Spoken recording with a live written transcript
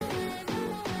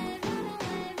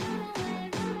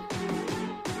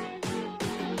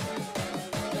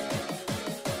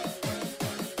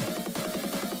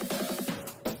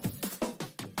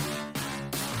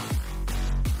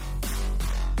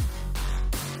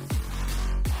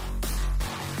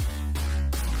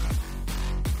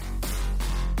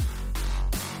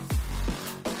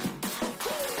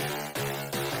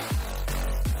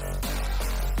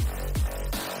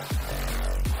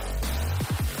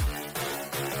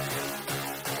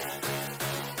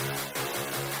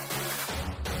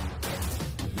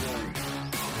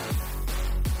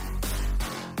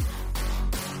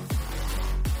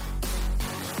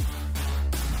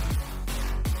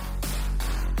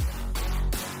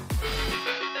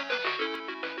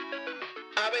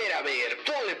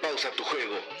pausa tu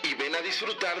juego y ven a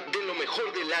disfrutar de lo mejor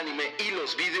del anime y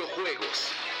los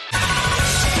videojuegos.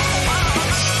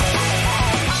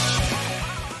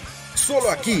 Solo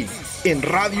aquí, en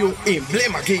Radio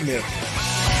Emblema Gamer.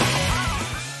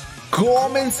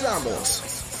 ¡Comenzamos!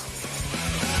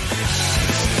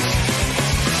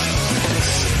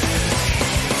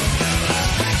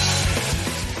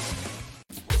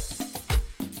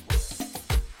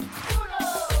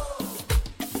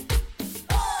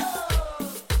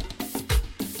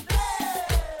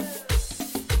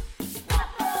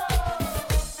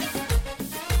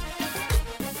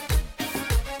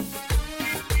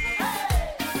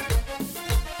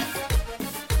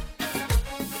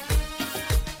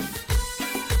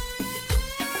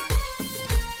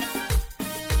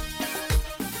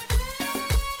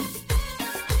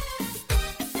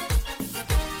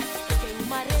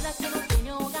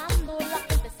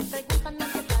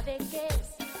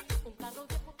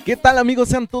 ¿Qué tal, amigos?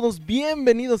 Sean todos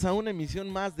bienvenidos a una emisión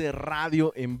más de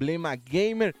Radio Emblema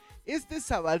Gamer. Este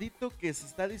sabadito que se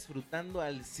está disfrutando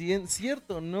al 100,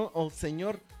 ¿cierto, no? Oh,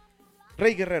 señor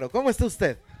Rey Guerrero, ¿cómo está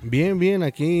usted? Bien,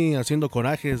 aquí haciendo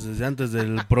corajes desde antes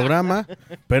del programa,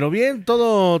 pero bien,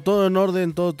 todo en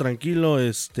orden, todo tranquilo.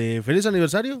 ¿Feliz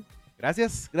aniversario?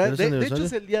 Gracias. ¿Feliz De aniversario? hecho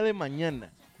es el día de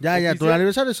mañana. Ya, tu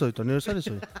aniversario es hoy.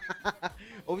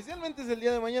 Oficialmente es el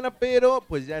día de mañana, pero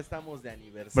pues ya estamos de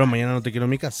aniversario. Pero mañana no te quiero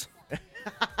en mi casa.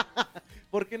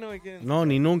 ¿Por qué no me quieren? No,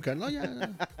 ni nunca. No, ya.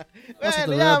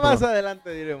 Bueno, ya más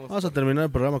adelante diremos. Vamos a terminar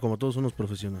el programa como todos unos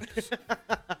profesionales.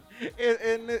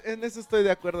 en eso estoy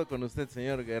de acuerdo con usted,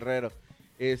 señor Guerrero.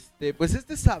 Pues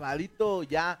este sabadito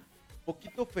ya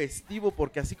poquito festivo,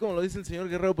 porque así como lo dice el señor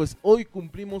Guerrero, pues hoy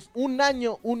cumplimos un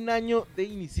año de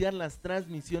iniciar las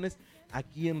transmisiones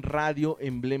aquí en Radio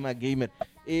Emblema Gamer.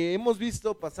 Hemos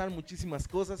visto pasar muchísimas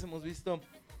cosas, hemos visto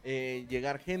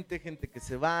llegar gente que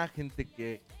se va, gente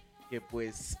que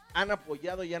pues han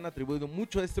apoyado y han atribuido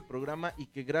mucho a este programa y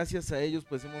que gracias a ellos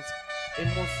pues hemos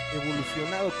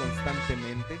evolucionado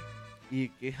constantemente y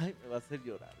que, ay, me va a hacer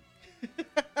llorar.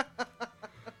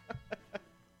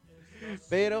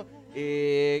 Pero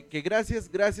que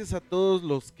gracias a todos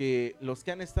los que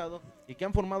han estado y que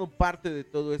han formado parte de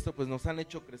todo esto, pues nos han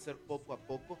hecho crecer poco a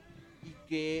poco y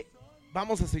que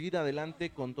vamos a seguir adelante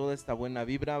con toda esta buena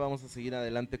vibra, vamos a seguir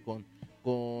adelante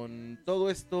con todo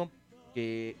esto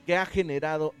que ha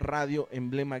generado Radio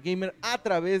Emblema Gamer a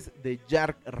través de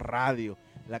Yark Radio,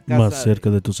 la casa más cerca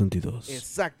de tus sentidos.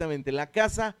 Exactamente, la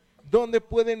casa donde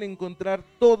pueden encontrar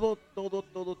todo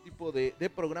tipo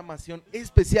de programación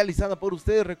especializada por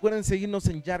ustedes. Recuerden seguirnos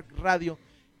en Yark Radio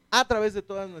a través de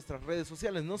todas nuestras redes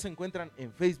sociales. Nos encuentran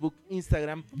en Facebook,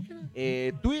 Instagram,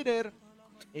 Twitter,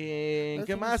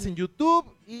 ¿qué más? En YouTube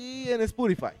y en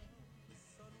Spotify.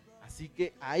 Así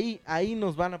que ahí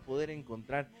nos van a poder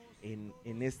encontrar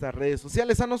en estas redes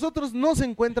sociales. A nosotros nos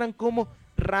encuentran como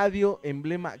Radio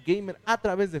Emblema Gamer a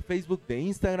través de Facebook, de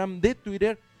Instagram, de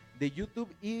Twitter, de YouTube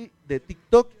y de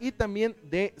TikTok y también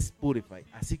de Spotify.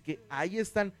 Así que ahí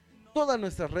están todas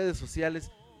nuestras redes sociales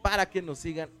para que nos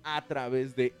sigan a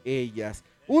través de ellas.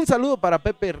 Un saludo para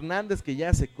Pepe Hernández, que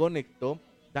ya se conectó.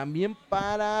 También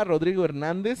para Rodrigo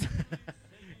Hernández,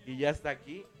 que ya está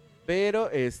aquí. Pero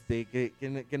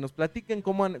que nos platiquen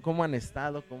cómo han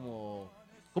estado,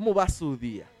 cómo va su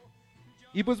día.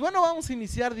 Y pues bueno, vamos a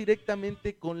iniciar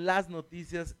directamente con las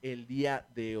noticias el día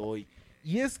de hoy.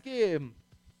 Y es que,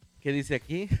 ¿qué dice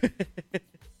aquí?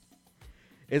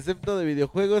 Excepto de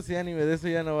videojuegos y anime, de eso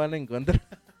ya no van a encontrar.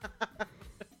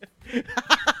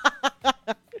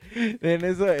 En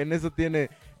eso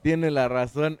tiene la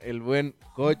razón el buen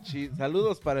Cochi.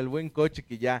 Saludos para el buen Cochi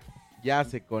que ya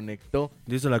se conectó.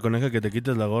 Dice la coneja que te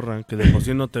quites la gorra, que de por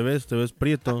sí no te ves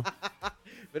prieto.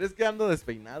 Pero es que ando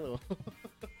despeinado.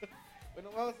 Bueno,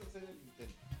 vamos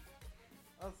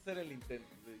a hacer el intento.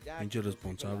 Ya, pinche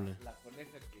responsable. La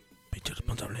coneja que pinche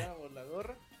responsable. La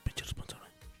gorra. Pinche responsable.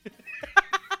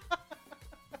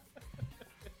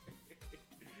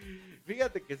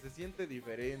 Fíjate que se siente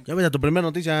diferente. Ya ves a tu primera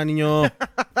noticia, niño.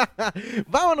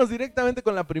 Vámonos directamente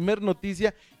con la primera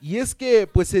noticia. Y es que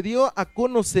pues se dio a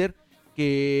conocer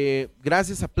que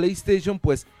gracias a PlayStation,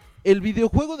 pues el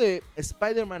videojuego de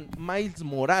Spider-Man Miles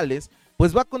Morales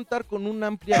pues va a contar con una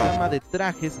amplia gama de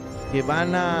trajes que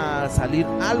van a salir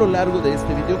a lo largo de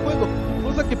este videojuego,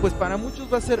 cosa que pues para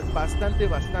muchos va a ser bastante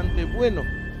bueno.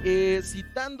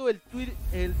 Citando el tweet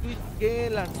que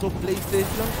lanzó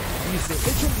PlayStation, dice: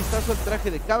 echa un vistazo al traje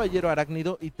de caballero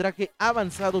arácnido y traje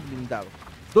avanzado blindado,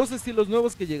 dos estilos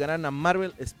nuevos que llegarán a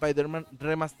Marvel Spider-Man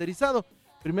remasterizado.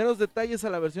 Primeros detalles a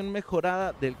la versión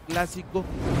mejorada del clásico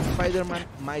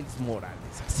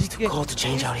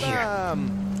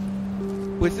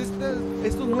pues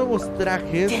estos nuevos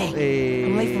trajes ayudan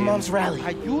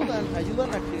a que la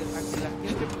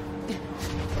gente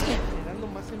vaya generando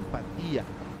más empatía.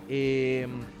 De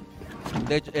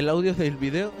hecho, el audio del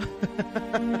video.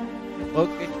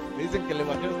 Ok, me dicen que le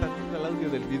bajaron tantito el audio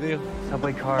del video.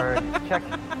 Subway card, check.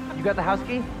 You got the house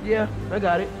key? Yeah, I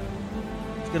got it.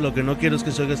 Es que lo que no quiero es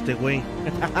que se oiga este güey.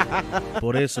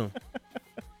 Por eso.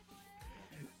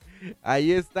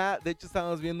 Ahí está. De hecho,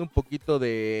 estamos viendo un poquito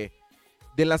de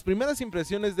las primeras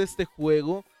impresiones de este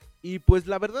juego. Y pues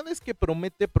la verdad es que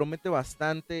promete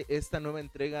bastante esta nueva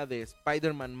entrega de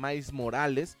Spider-Man Miles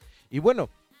Morales. Y bueno,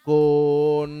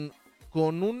 con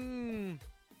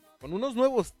unos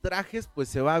nuevos trajes, pues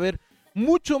se va a ver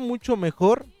mucho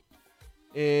mejor.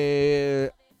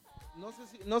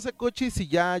 No sé, Cochi, si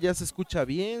ya se escucha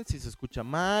bien, si se escucha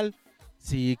mal,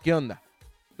 si qué onda.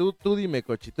 Tú dime,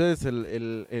 Cochi, tú eres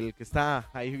el que está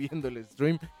ahí viendo el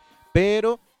stream.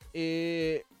 Pero,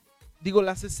 digo,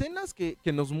 las escenas que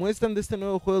nos muestran de este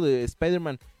nuevo juego de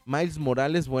Spider-Man Miles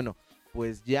Morales, bueno,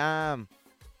 pues ya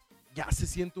se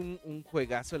siente un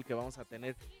juegazo el que vamos a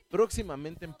tener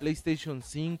próximamente en PlayStation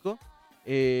 5.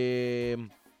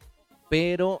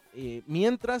 Pero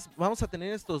mientras vamos a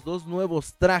tener estos dos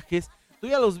nuevos trajes. ¿Tú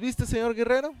ya los viste, señor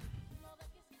Guerrero?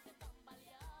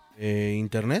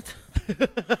 ¿Internet?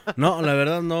 No, la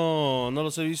verdad no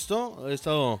los he visto. He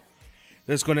estado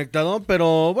desconectado,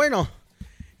 pero bueno,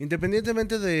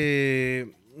 independientemente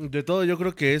de todo, yo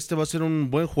creo que este va a ser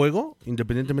un buen juego,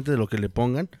 independientemente de lo que le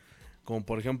pongan. Como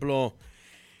por ejemplo,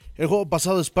 el juego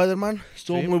pasado de Spider-Man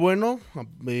estuvo muy bueno.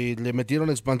 Le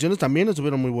metieron expansiones, también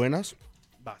estuvieron muy buenas.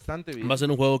 Bastante bien. Va a ser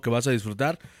un juego que vas a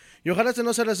disfrutar. Y ojalá este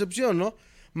no sea la excepción, ¿no?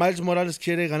 Miles Morales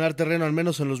quiere ganar terreno, al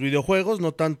menos en los videojuegos,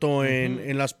 no tanto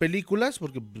en las películas,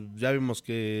 porque ya vimos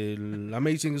que el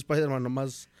Amazing Spider-Man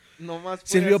nomás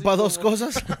sirvió para dos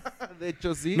cosas. De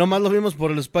hecho, sí. Nomás lo vimos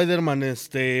por el Spider-Man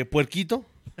puerquito.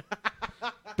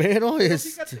 Pero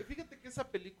fíjate que esa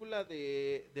película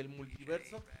del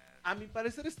multiverso, a mi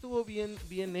parecer estuvo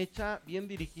bien hecha, bien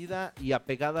dirigida y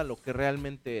apegada a lo que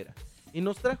realmente era. Y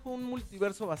nos trajo un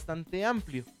multiverso bastante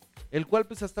amplio, el cual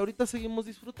pues hasta ahorita seguimos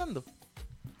disfrutando.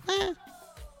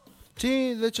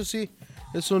 Sí, de hecho sí.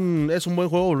 Es un buen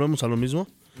juego, volvemos a lo mismo.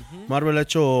 Marvel ha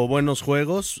hecho buenos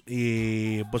juegos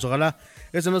y pues ojalá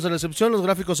este no sea la excepción. Los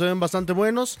gráficos se ven bastante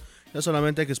buenos. Ya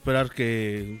solamente hay que esperar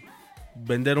que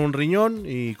vender un riñón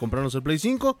y comprarnos el Play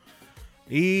 5.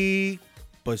 Y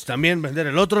pues también vender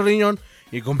el otro riñón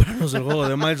y comprarnos el juego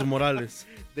de Miles Morales.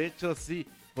 De hecho sí,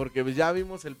 porque ya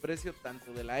vimos el precio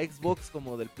tanto de la Xbox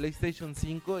como del PlayStation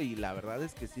 5 y la verdad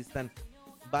es que sí están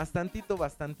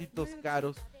bastantitos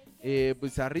caros.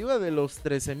 Pues arriba de los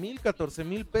 13,000,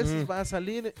 14,000 pesos va a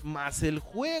salir más el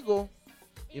juego.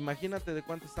 Imagínate de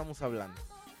cuánto estamos hablando.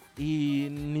 Y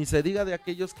ni se diga de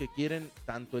aquellos que quieren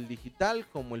tanto el digital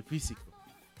como el físico.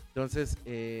 Entonces,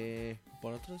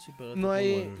 por atrás, sí,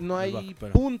 no hay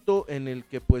punto en el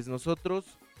que pues nosotros...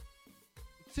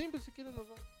 Sí, pues si quieres nos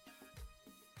vamos.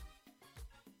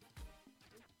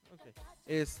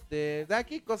 De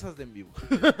aquí cosas de en vivo.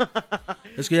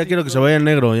 Es que ya quiero que se vaya en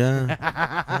negro,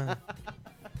 ya.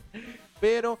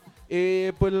 Pero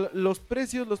pues los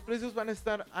precios van a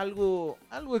estar algo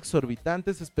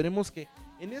exorbitantes. Esperemos que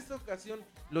en esta ocasión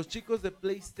los chicos de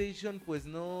PlayStation pues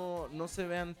no se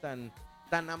vean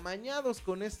tan amañados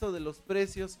con esto de los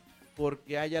precios,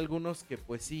 porque hay algunos que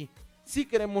pues sí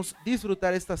queremos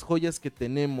disfrutar estas joyas que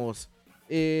tenemos.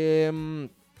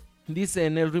 Dice,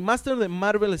 en el remaster de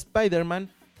Marvel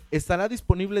Spider-Man estará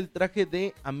disponible el traje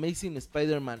de Amazing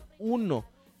Spider-Man 1.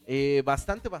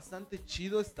 Bastante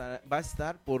chido va a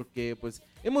estar, porque pues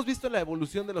hemos visto la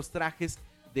evolución de los trajes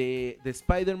de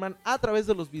Spider-Man a través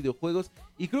de los videojuegos,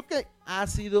 y creo que ha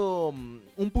sido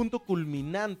un punto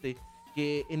culminante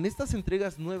que en estas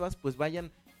entregas nuevas pues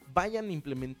vayan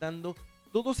implementando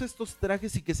todos estos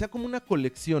trajes y que sea como una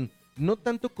colección. No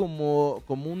tanto como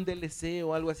un DLC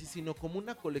o algo así, sino como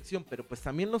una colección. Pero pues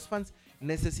también los fans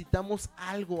necesitamos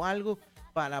algo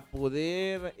para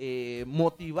poder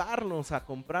motivarnos a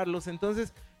comprarlos.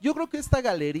 Entonces yo creo que esta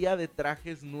galería de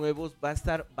trajes nuevos va a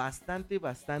estar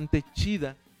bastante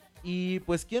chida. Y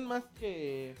pues quién más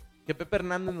que Pepe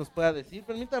Hernández nos pueda decir.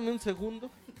 Permítame un segundo.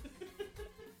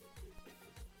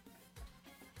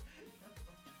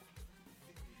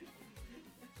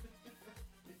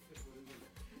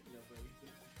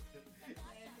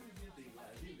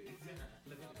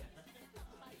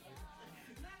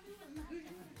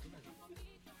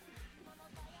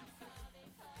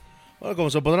 Bueno,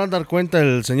 como se podrán dar cuenta,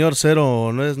 el señor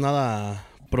Cero no es nada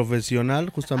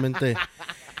profesional, justamente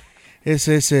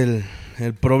ese es el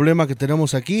el problema que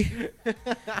tenemos aquí.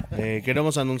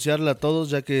 Queremos anunciarle a todos,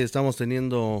 ya que estamos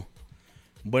teniendo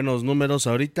buenos números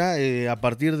ahorita. A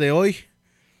partir de hoy,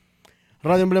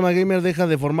 Radio Emblema Gamer deja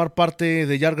de formar parte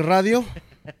de Yark Radio.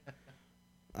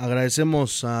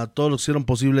 Agradecemos a todos los que hicieron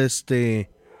posible este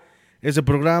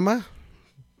programa.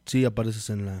 Sí, apareces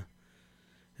en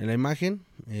la imagen.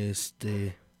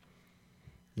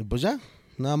 Y pues ya,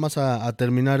 nada más a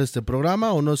terminar este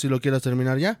programa, o no, si lo quieras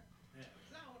terminar ya.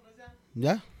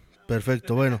 ¿Ya?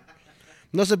 Perfecto, bueno.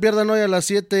 No se pierdan hoy a las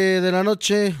 7 de la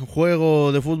noche,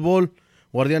 juego de fútbol,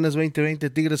 Guardianes 2020,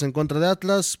 Tigres en contra de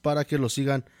Atlas, para que lo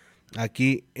sigan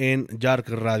aquí en Yark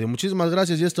Radio. Muchísimas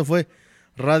gracias y esto fue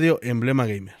Radio Emblema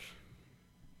Gamer.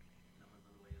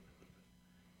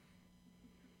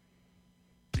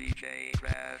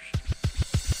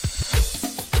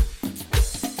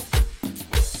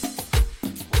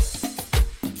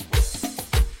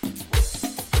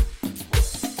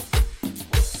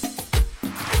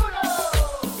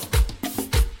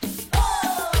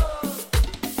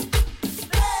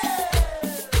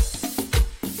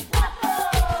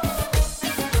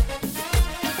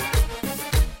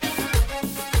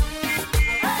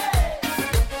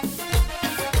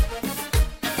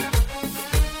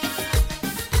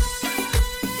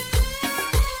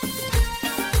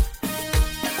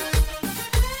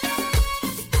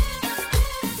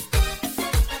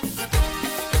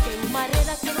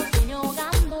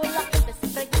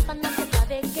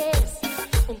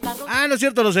 No es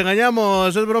cierto, los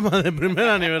engañamos, es broma de primer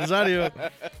aniversario.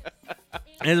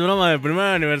 Es broma de primer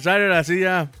aniversario, así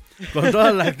ya, con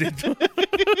toda la actitud.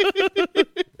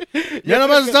 Ya nada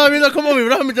más estaba viendo cómo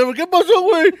vibraba mi teléfono. ¿Qué pasó,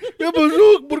 güey? ¿Qué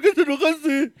pasó? ¿Por qué te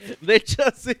enojaste? De hecho,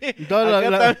 sí.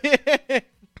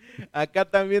 Acá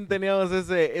también teníamos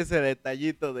ese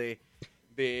detallito de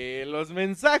los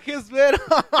mensajes, pero...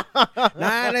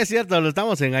 No es cierto, lo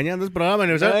estamos engañando, es programa de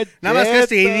aniversario. Nada más que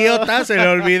este idiota se le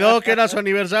olvidó que era su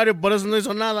aniversario, por eso no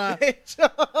hizo nada. De hecho...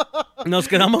 Nos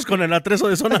quedamos con el atrezo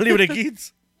de Zona Libre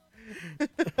Kids.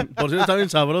 Por cierto, está bien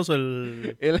sabroso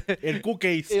el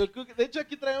cookies. De hecho,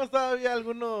 aquí traemos todavía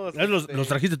algunos... Los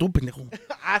trajiste tú, pendejo.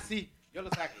 Ah, sí, yo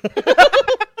los traje.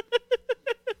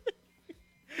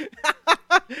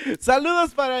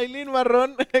 Saludos para Aileen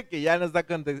Marrón, que ya nos está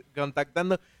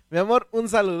contactando. Mi amor, un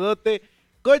saludote.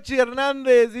 Cochi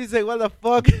Hernández dice, what the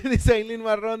fuck, dice Aileen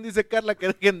Marrón, dice Carla que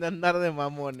dejen de andar de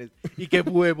mamones. Y que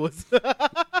huevos.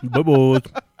 Huevos.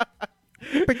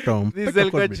 Dice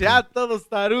el Cochi, todos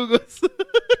tarugos.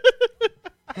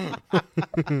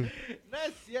 No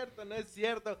es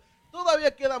cierto.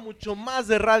 Todavía queda mucho más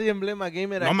de Radio Emblema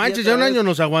Gamer. No manches, ya un año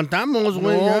nos aguantamos,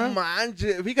 güey. No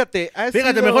manches, fíjate.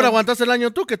 Mejor aguantaste el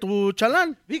año tú que tu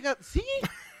chalán. Fíjate, sí.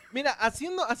 Mira,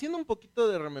 haciendo un poquito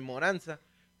de rememoranza,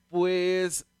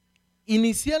 pues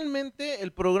inicialmente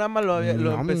el programa lo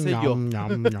empecé yo.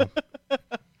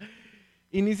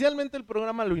 Inicialmente el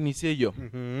programa lo inicié yo.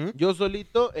 Uh-huh. Yo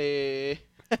solito.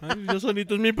 Yo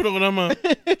solito es mi programa.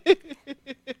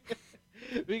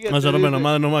 Fíjate, no se rompe la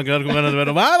madre, no me va a quedar con ganas de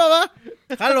verlo. Va.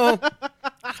 Jalo.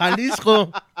 Jalisco.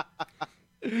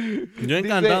 Yo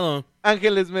encantado. Dice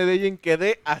Ángeles Medellín,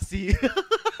 quedé así.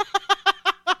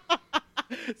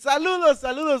 Saludos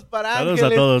para Ángeles.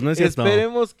 Saludos a todos, ¿no es cierto?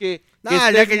 Esperemos que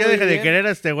ya que yo deje de querer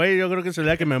a este güey, yo creo que es el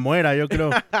día que me muera, yo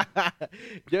creo.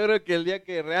 Yo creo que el día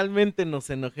que realmente nos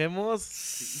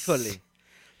enojemos, híjole.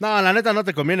 No, la neta no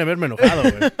te conviene verme enojado,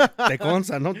 güey. Te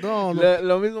consta, no.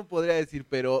 Lo mismo podría decir,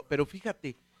 pero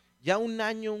fíjate, ya un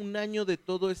año de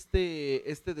todo este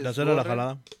de hacerle la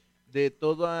jalada. De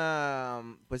toda,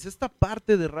 pues esta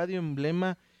parte de Radio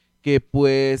Emblema que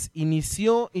pues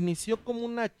inició como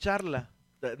una charla,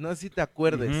 no sé si te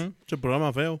acuerdes. Uh-huh. Ese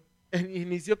programa feo.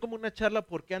 Inició como una charla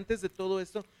porque antes de todo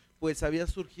esto, pues había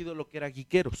surgido lo que era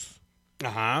Geekeros.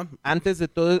 Ajá. Antes de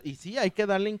todo, y sí, hay que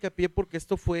darle hincapié porque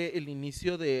esto fue el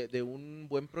inicio de un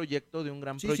buen proyecto, de un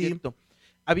gran proyecto. Sí.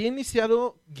 Había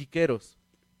iniciado Geekeros,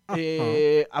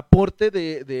 aporte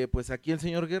de pues aquí el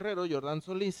señor Guerrero, Jordán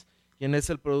Solís, quien es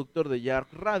el productor de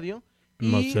Yark Radio.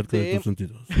 Más cerca de tus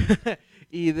sentidos.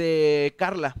 Y de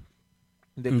Carla.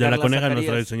 De Carla la coneja, Zacarías,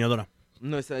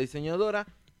 nuestra diseñadora.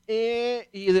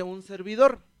 Y de un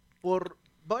servidor. Por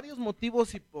varios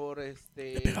motivos y por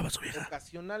Le pegaba a su vieja.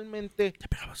 Ocasionalmente Le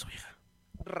pegaba a su vieja.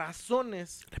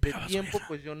 Razones de tiempo,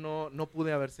 pues yo no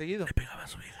pude haber seguido. Le pegaba a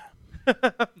su vieja.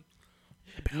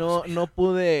 No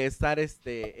pude estar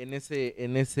en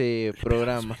ese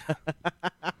programa.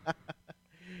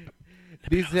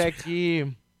 Dice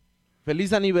aquí,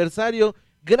 feliz aniversario.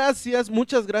 Gracias,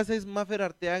 muchas gracias, Mafer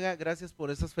Arteaga, gracias por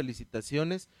esas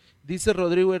felicitaciones. Dice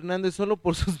Rodrigo Hernández, solo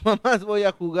por sus mamás voy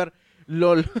a jugar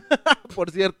LOL. Por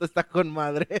cierto, está con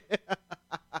madre.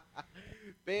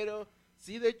 Pero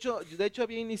sí, de hecho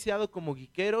había iniciado como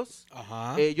Geekeros.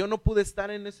 Ajá. Yo no pude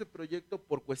estar en ese proyecto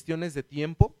por cuestiones de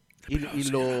tiempo y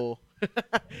lo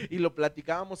y lo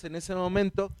platicábamos en ese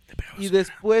momento. Y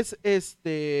después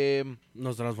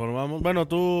nos transformamos. Bueno,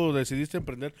 tú decidiste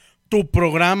emprender tu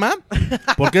programa,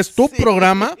 porque es tu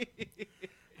programa,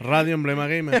 Radio Emblema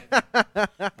Gamer.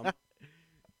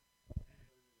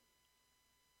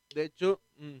 De hecho,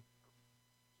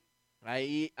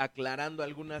 ahí aclarando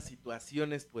algunas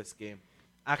situaciones pues que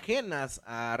ajenas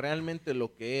a realmente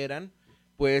lo que eran,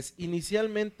 pues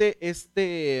inicialmente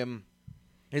este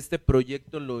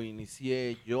proyecto lo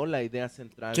inicié yo, la idea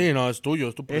central. Sí, no, es tuyo,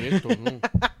 es tu proyecto. No.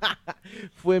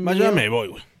 Fue Más mío. yo me voy,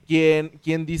 güey.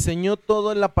 Quien diseñó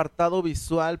todo el apartado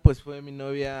visual, pues fue mi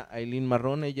novia Aileen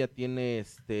Marrón. Ella tiene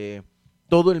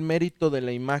todo el mérito de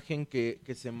la imagen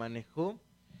que se manejó.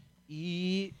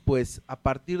 Y pues a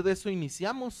partir de eso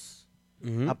iniciamos.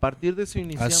 A partir de eso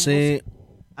iniciamos.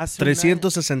 Hace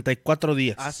 364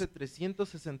 días. Hace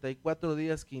 364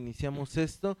 días que iniciamos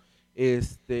esto.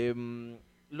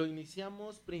 Lo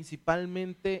iniciamos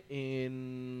principalmente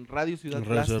en Radio Ciudad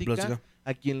Plástica,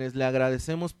 a quienes le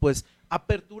agradecemos pues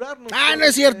aperturarnos. ¡Ah, no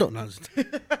es cierto! No.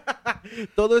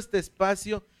 Todo este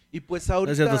espacio y pues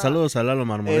ahorita... Es cierto, saludos a Lalo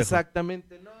Marmolejo.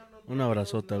 Exactamente. Un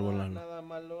abrazote al volante. Nada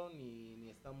malo, ni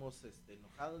estamos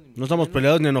enojados. No estamos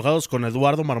peleados ni enojados con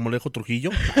Eduardo Marmolejo Trujillo.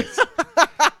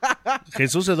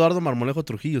 Jesús Eduardo Marmolejo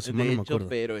Trujillo, si mal no me acuerdo.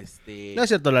 Pero no es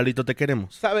cierto, Lalito, te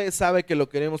queremos. Sabe que lo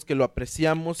queremos, que lo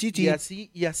apreciamos. Sí.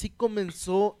 Y así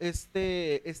comenzó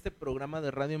este programa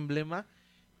de Radio Emblema,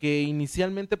 que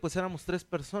inicialmente pues éramos 3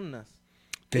 personas.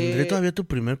 ¿Tendré todavía tu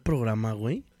primer programa,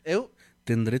 güey?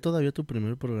 ¿Tendré todavía tu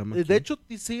primer programa? De hecho,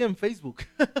 sigue en Facebook.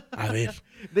 A ver.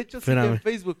 De hecho, sigue en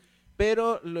Facebook.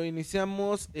 Pero lo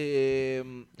iniciamos...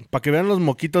 para que vean los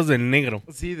moquitos del negro.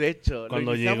 Sí, de hecho.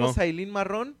 Cuando lo iniciamos llegó. a Aileen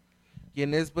Marrón,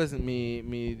 quien es pues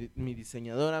mi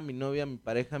diseñadora, mi novia, mi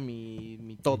pareja,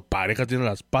 mi todo. Tu pareja tiene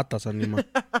las patas, anima.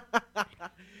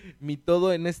 Mi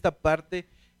todo en esta parte.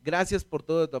 Gracias por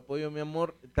todo tu apoyo, mi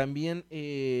amor. También,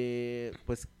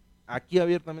 pues aquí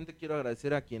abiertamente quiero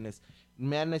agradecer a quienes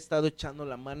me han estado echando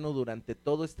la mano durante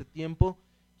todo este tiempo.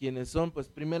 Quienes son, pues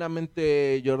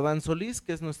primeramente Jordán Solís,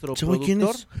 que es nuestro productor. ¿Quién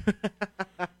es?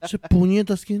 ¿Ese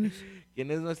puñetas quién es?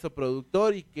 Quien es nuestro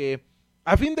productor y que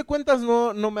a fin de cuentas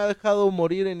no me ha dejado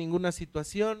morir en ninguna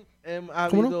situación. Ha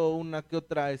habido una que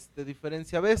otra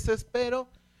diferencia a veces, pero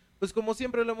pues como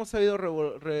siempre lo hemos sabido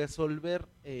resolver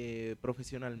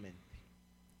profesionalmente.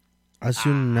 Hace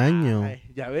un año.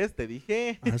 Ya ves, te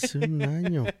dije. Hace un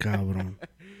año, cabrón.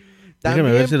 También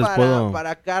déjame ver si les puedo...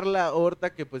 para Carla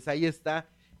Horta, que pues ahí está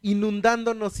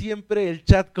inundándonos siempre el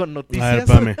chat con noticias.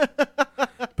 A ver,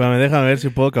 espérame, déjame ver si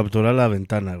puedo capturar la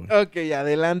ventana, güey. Ok,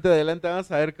 adelante, vamos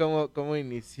a ver cómo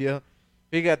inició.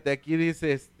 Fíjate, aquí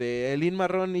dice Aileen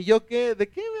Marrón, ¿y yo qué? ¿De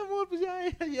qué, mi amor? Pues ya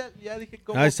dije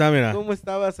ahí está, mira. ¿Cómo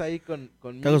estabas ahí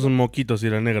conmigo? Te hago un moquito, si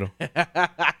era negro.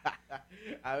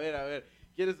 A ver,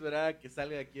 ¿quieres esperar a que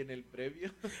salga aquí en el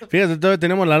previo? Fíjate, todavía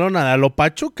tenemos la lona de a lo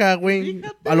Pachuca, güey.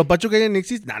 A lo Pachuca ya no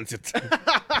existe.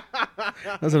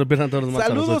 No se lo pierdan todos los martes.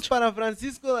 Saludos para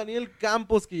Francisco Daniel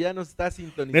Campos, que ya nos está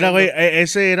sintonizando. Mira, güey,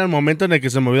 ese era el momento en el que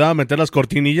se me olvidaba meter las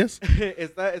cortinillas.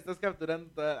 Estás capturando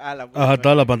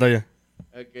toda la pantalla.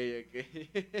 Ok.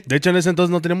 De hecho, en ese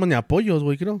entonces no teníamos ni apoyos,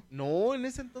 güey, creo. No, en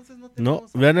ese entonces no teníamos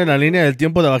apoyos. Vean en la línea del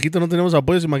tiempo de abajito, no teníamos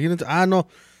apoyos, imagínense. No.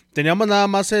 Teníamos nada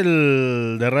más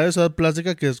el de Radio Ciudad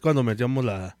Plástica, que es cuando metíamos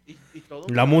la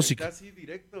música. Casi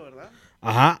directo, ¿verdad?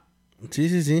 Ajá.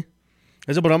 Sí.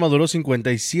 Ese programa duró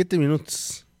 57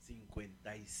 minutos.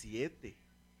 57.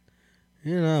 Y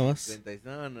nada más.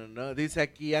 No. Dice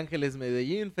aquí Ángeles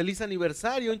Medellín. Feliz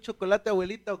aniversario, un chocolate,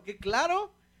 abuelita. ¿O qué?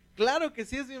 Claro que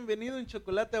sí es bienvenido un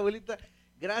chocolate, abuelita.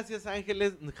 Gracias,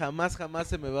 Ángeles. Jamás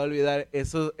se me va a olvidar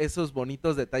esos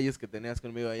bonitos detalles que tenías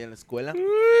conmigo ahí en la escuela.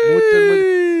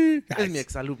 Muchas. Es mi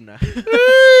exalumna.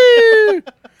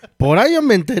 Por ahí yo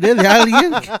me enteré de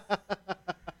alguien.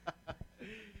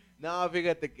 No,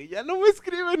 fíjate que ya no me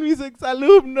escriben mis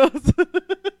exalumnos.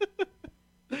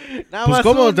 Pues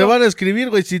cómo te van a escribir,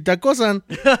 güey, si te acosan.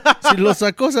 Si los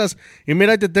acosas. Y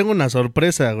mira, te tengo una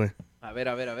sorpresa, güey. A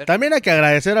ver. También hay que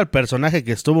agradecer al personaje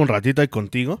que estuvo un ratito ahí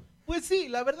contigo. Pues sí,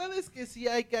 la verdad es que sí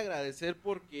hay que agradecer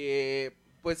porque,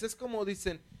 pues es como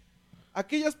dicen,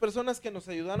 aquellas personas que nos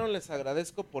ayudaron les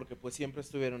agradezco porque pues siempre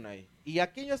estuvieron ahí. Y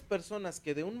aquellas personas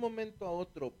que de un momento a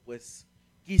otro pues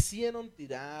quisieron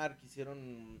tirar,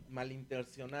 quisieron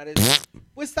malintencionar eso,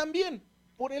 pues también,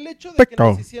 por el hecho de que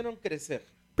nos hicieron crecer.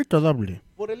 Pito doble.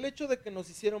 Por el hecho de que nos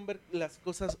hicieron ver las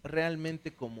cosas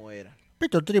realmente como eran.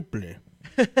 Pito triple.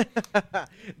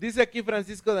 Dice aquí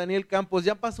Francisco Daniel Campos,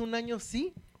 ¿ya pasó un año?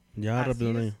 Sí, Ya, Así rápido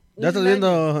un es, año. un ¿Ya estás año.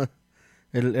 viendo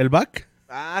el back?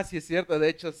 Ah, sí es cierto, de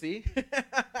hecho sí.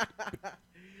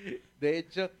 De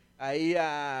hecho, ahí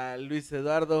a Luis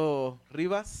Eduardo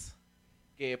Rivas,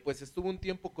 que pues estuvo un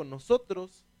tiempo con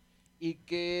nosotros y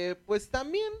que pues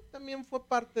también fue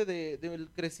parte del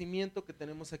crecimiento que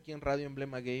tenemos aquí en Radio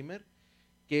Emblema Gamer,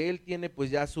 que él tiene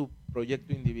pues ya su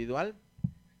proyecto individual.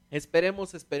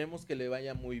 Esperemos que le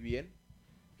vaya muy bien,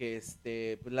 que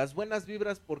pues las buenas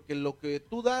vibras, porque lo que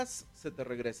tú das se te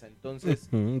regresa, entonces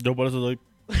Yo por eso doy.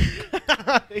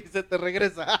 y se te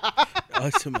regresa.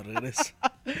 Ay, se me regresa.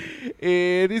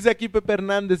 Dice aquí Pepe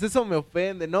Hernández, eso me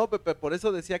ofende. No, Pepe, por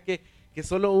eso decía que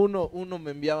solo uno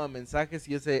me enviaba mensajes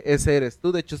y ese eres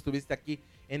tú. De hecho, estuviste aquí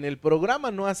en el programa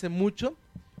no hace mucho.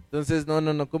 Entonces,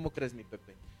 no, ¿cómo crees, mi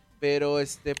Pepe? Pero,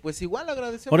 pues igual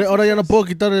agradecemos. Ahora ya no puedo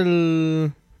quitar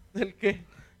el... ¿El qué?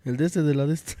 El de la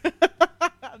de este.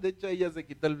 De hecho, ella se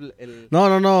quitó el...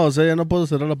 No, o sea, ya no puedo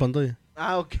cerrar la pantalla.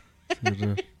 Ah, ok.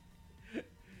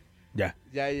 Ya.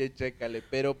 Ya, chécale.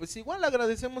 Pero pues igual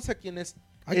agradecemos a quienes...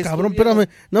 Ay, cabrón, espérame.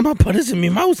 No me aparece mi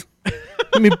mouse.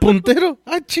 Mi puntero.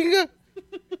 Ay, chinga.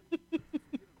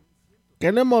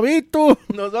 ¿Qué no he movido?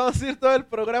 Nos vamos a ir todo el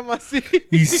programa así.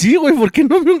 Y sí, güey, porque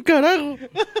no veo un carajo.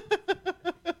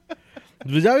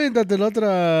 Pues ya aviéntate la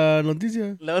otra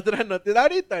noticia. La otra noticia.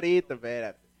 Ahorita,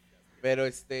 espérate. Pero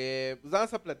pues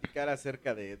vamos a platicar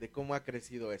acerca de cómo ha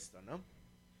crecido esto, ¿no?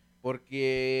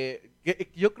 Porque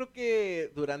yo creo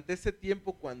que durante ese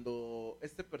tiempo cuando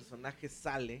este personaje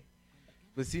sale,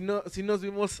 pues sí nos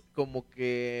vimos como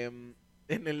que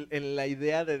en la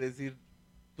idea de decir,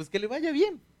 pues que le vaya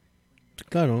bien.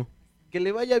 Claro. Que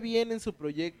le vaya bien en su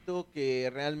proyecto, que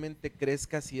realmente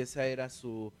crezca si esa era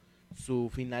su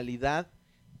finalidad.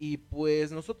 Y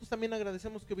pues nosotros también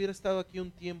agradecemos que hubiera estado aquí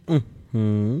un tiempo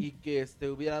y que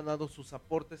hubiera dado sus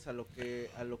aportes a lo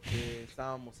que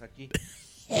estábamos aquí.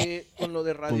 Con lo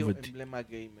de Radio Emblema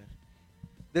Gamer.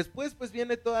 Después pues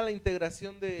viene toda la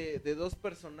integración de dos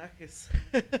personajes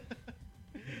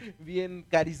bien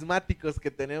carismáticos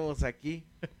que tenemos aquí.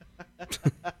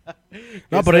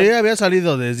 No, pero ella había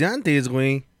salido desde antes,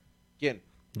 güey. ¿Quién?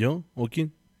 ¿Yo? ¿O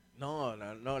quién? No,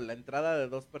 la entrada de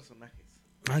dos personajes.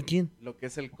 Ah, ¿quién? Lo que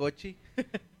es el Cochi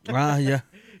Ah, ya.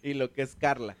 y lo que es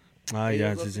Carla. Ah, Ellos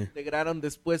ya, dos sí, se sí. integraron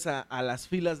después a las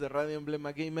filas de Radio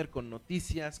Emblema Gamer con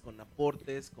noticias, con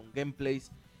aportes, con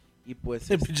gameplays. Y pues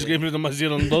Pinches gameplays nomás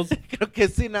hicieron 2. creo que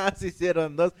sí, nada, se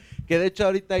hicieron 2. Que de hecho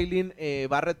ahorita Aileen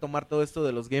va a retomar todo esto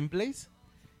de los gameplays.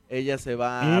 Ella se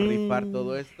va a rifar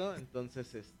todo esto. Entonces,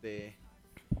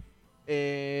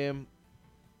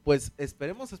 pues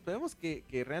esperemos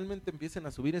que realmente empiecen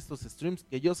a subir estos streams,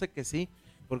 que yo sé que sí,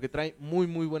 porque trae muy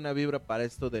muy buena vibra para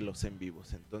esto de los en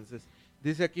vivos. Entonces,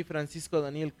 dice aquí Francisco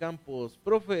Daniel Campos,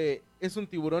 profe, ¿es un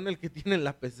tiburón el que tiene en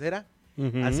la pecera?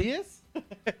 ¿Así es?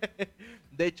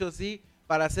 De hecho sí,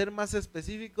 para ser más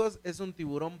específicos, es un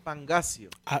tiburón pangacio.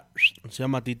 Ah, se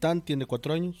llama Titán, tiene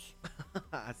 4 años.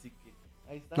 Así que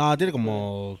ahí está. No, tiene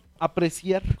como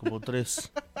apreciar. Como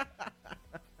 3.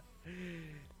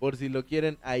 Por si lo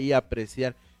quieren ahí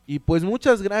apreciar. Y pues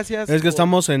muchas gracias. Es que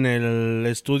estamos en el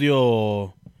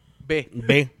estudio B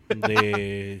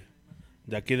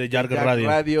de aquí de Yarg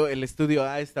Radio. El estudio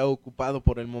A está ocupado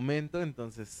por el momento,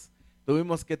 entonces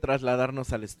tuvimos que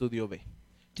trasladarnos al estudio B.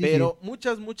 Sí, Pero sí.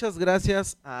 muchas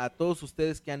gracias a todos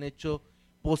ustedes que han hecho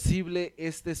posible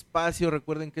este espacio.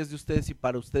 Recuerden que es de ustedes y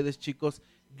para ustedes, chicos.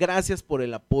 Gracias por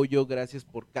el apoyo, gracias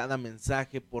por cada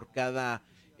mensaje, por cada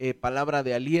palabra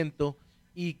de aliento.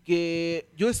 Y que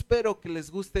yo espero que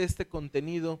les guste este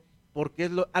contenido, porque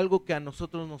es algo que a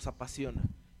nosotros nos apasiona.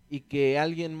 Y que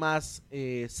alguien más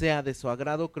sea de su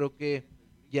agrado, creo que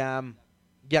ya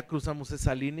cruzamos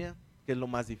esa línea, que es lo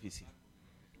más difícil.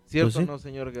 ¿Cierto Pues sí. no,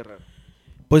 señor Guerrero?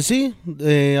 Pues sí,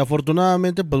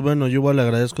 afortunadamente, pues bueno, yo igual le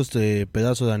agradezco a este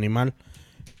pedazo de animal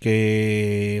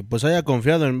que pues haya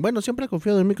confiado en, bueno, siempre ha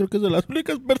confiado en mí, creo que es de las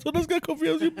únicas personas que ha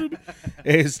confiado siempre en mí.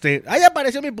 Ahí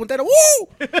apareció mi puntero.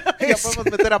 Ya podemos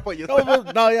meter apoyos.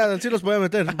 No, ya, sí los voy a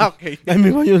meter. Ok. Ahí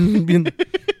me voy viendo.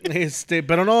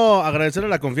 Pero no, agradecerle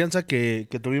la confianza que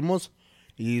tuvimos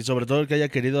y sobre todo el que haya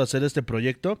querido hacer este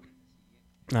proyecto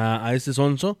a este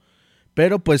sonso.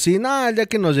 Pero pues sí, nada, el día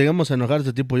que nos lleguemos a enojar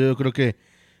este tipo, yo creo que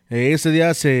ese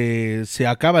día se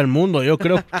acaba el mundo, yo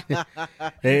creo.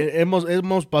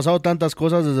 Hemos pasado tantas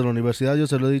cosas desde la universidad, yo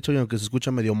se lo he dicho, y aunque se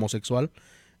escucha medio homosexual,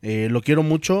 lo quiero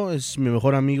mucho, es mi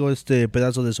mejor amigo este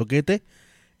pedazo de soquete.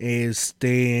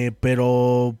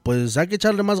 Pero pues hay que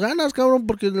echarle más ganas, cabrón,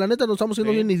 porque la neta nos estamos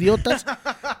siendo bien idiotas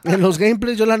en los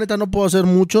gameplays. Yo la neta no puedo hacer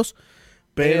muchos,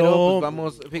 pero pues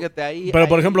vamos, fíjate ahí. Pero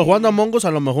por ahí, ejemplo, jugando a Among Us,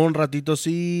 a lo mejor un ratito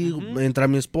sí, entra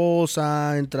mi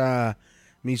esposa, entra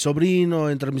mi sobrino,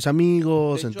 entre mis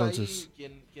amigos, De hecho, entonces...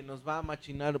 ahí quien nos va a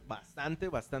machinar bastante,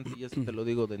 y eso te lo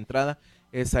digo de entrada,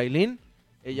 es Aileen.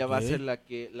 Ella va a ser la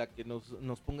que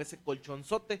nos ponga ese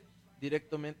colchonzote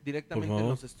directamente en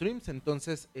los streams.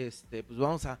 Entonces, pues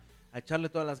vamos a echarle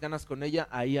todas las ganas con ella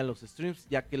ahí a los streams,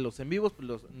 ya que los en vivos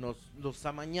pues los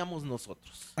amañamos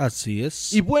nosotros. Así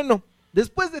es. Y bueno,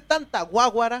 después de tanta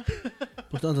guaguara,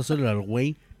 pues vamos a hacerle al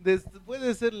güey. Después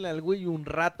de hacerle al güey un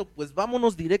rato, pues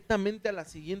vámonos directamente a la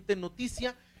siguiente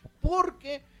noticia,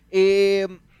 porque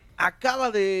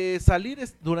acaba de salir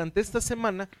durante esta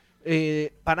semana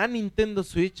para Nintendo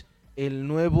Switch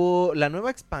la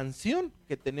nueva expansión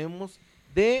que tenemos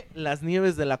de las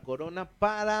nieves de la corona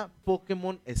para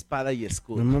Pokémon Espada y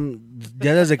Escudo.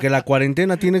 Ya desde que la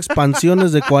cuarentena tiene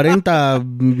expansiones de 40 a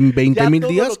 20 mil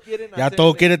días, ya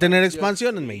todo quiere tener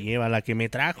expansiones. Me lleva la que me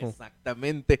trajo.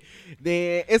 Exactamente.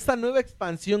 De esta nueva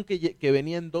expansión que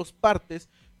venía en 2 partes,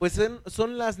 pues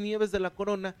son las nieves de la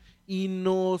corona y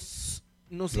nos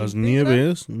las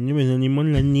nieves de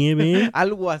animón, la nieve.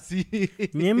 Algo así.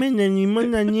 Nieves de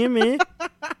animón, la nieve.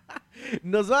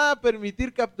 Nos va a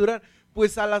permitir capturar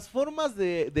pues a las formas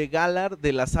de Galar,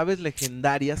 de las aves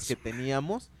legendarias que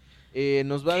teníamos.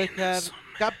 Nos va a dejar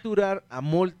capturar a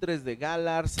moltres de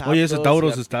Galar. Oye, ese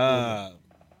Tauros está...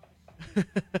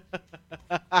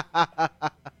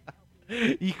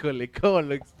 Híjole, ¿cómo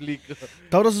lo explico?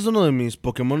 Tauros es uno de mis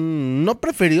Pokémon no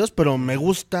preferidos, pero me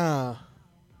gusta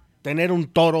tener un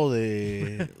toro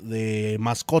de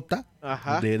mascota,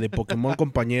 de Pokémon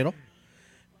compañero.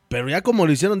 Pero ya como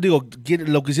lo hicieron,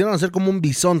 lo quisieron hacer como un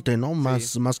bisonte, ¿no?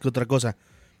 Más que otra cosa.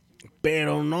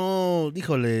 Pero no,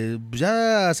 híjole,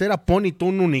 ya hacer a Ponyta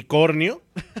un unicornio.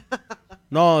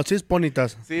 No, sí es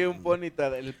Ponytas. Sí, un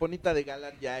Ponyta. El Ponyta de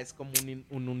Galar ya es como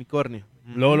un unicornio.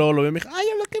 Luego lo vi y me dijo, ay,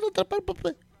 yo lo quiero atrapar,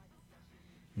 papá.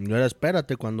 Y ahora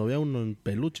espérate, cuando vea uno en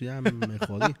peluche ya me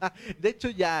jodí. De hecho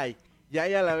ya hay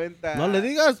a la venta. No le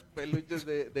digas. Peluches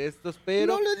de estos,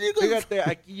 pero no le digas. Fíjate,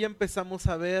 aquí ya empezamos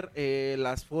a ver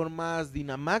las formas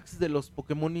Dynamax de los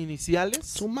Pokémon iniciales.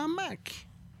 Su mamá.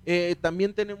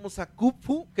 También tenemos a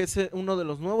Khufu, que es uno de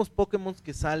los nuevos Pokémon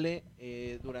que sale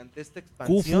durante esta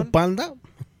expansión. ¿Khufu Panda?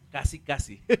 Casi.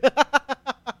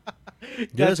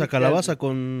 ¿Ya esa calabaza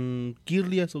con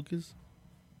Kirlias o qué es?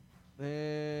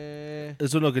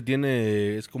 Es uno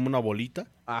que es como una bolita.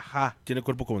 Ajá. Tiene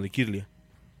cuerpo como de Kirlia.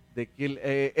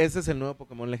 Ese es el nuevo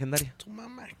Pokémon legendario. Tu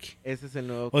mamá. Ese es el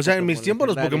nuevo O sea, en mis tiempos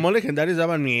legendario. Los Pokémon legendarios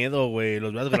daban miedo, güey.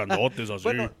 Los veas grandotes así.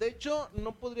 Bueno, de hecho,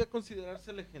 no podría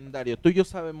considerarse legendario. Tú y yo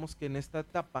sabemos que en esta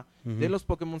etapa de los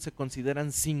Pokémon se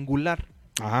consideran singular.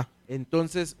 Ajá.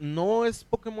 Entonces, no es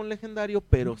Pokémon legendario,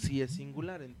 pero sí es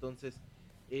singular. Entonces,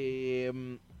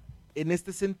 en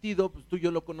este sentido, pues tú y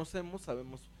yo lo conocemos,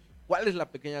 sabemos cuál es la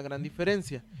pequeña gran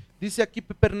diferencia. Dice aquí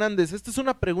Pepe Hernández, esta es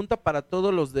una pregunta para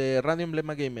todos los de Radio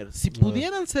Emblema Gamer. Si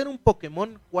pudieran ser un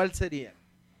Pokémon, ¿cuál sería?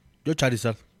 Yo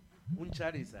Charizard. Un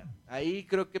Charizard. Ahí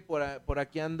creo que por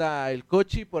aquí anda el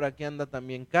Kochi, por aquí anda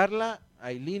también Carla,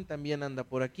 Aileen también anda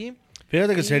por aquí.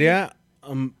 Fíjate que sería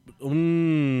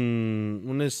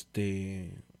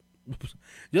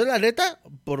yo la neta,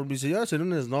 por mi señora sería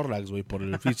un Snorlax, güey, por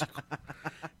el físico.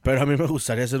 Pero a mí me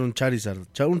gustaría ser un Charizard.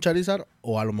 Un Charizard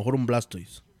o a lo mejor un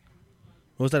Blastoise.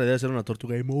 Me gustaría ser una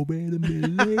tortuga y moverme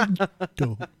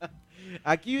lento.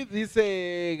 Aquí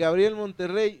dice Gabriel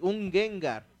Monterrey, un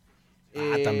Gengar.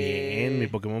 También, mi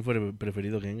Pokémon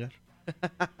preferido Gengar.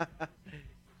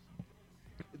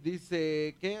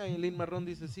 Dice, ¿qué? Aileen Marrón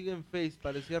dice, sigue en Face,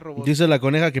 parecía robot. Dice la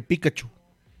coneja que Pikachu.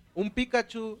 Un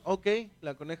Pikachu, ok.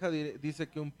 La coneja dice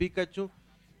que un Pikachu.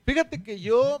 Fíjate que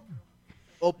yo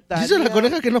optaría... Dice la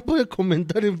coneja que no puede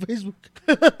comentar en Facebook.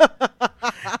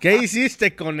 ¿Qué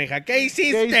hiciste, coneja? ¿Qué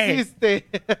hiciste?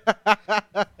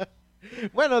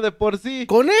 Bueno, de por sí.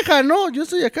 Coneja, no, yo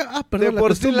estoy acá. Perdón. De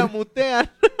por sí la mutean.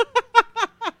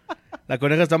 La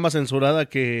coneja está más censurada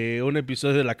que un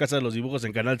episodio de La Casa de los Dibujos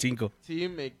en Canal 5. Sí,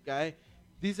 me cae.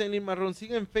 Dice Aileen Marrón,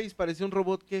 sigue en Face, parecía un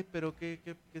robot, ¿qué? ¿Pero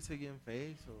qué seguía en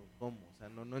Face o cómo? O sea,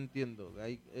 no entiendo.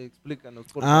 Ahí, explícanos.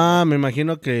 Por favor. Me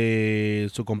imagino que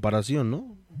su comparación,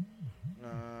 ¿no?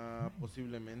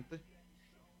 Posiblemente.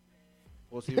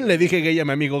 Le dije gay a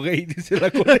mi amigo gay, dice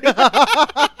la coneja.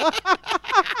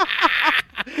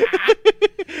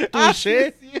 Sí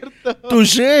es cierto.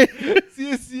 Touché. Sí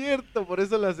es cierto, por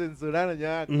eso la censuraron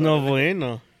ya. No,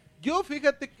 bueno. Yo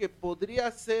fíjate que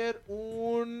podría ser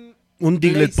un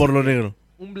Diglett por lo negro.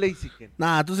 Un Blaziken.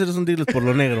 Nah, tú eres un Diglett por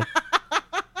lo negro.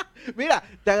 Mira,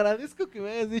 te agradezco que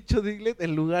me hayas dicho Diglett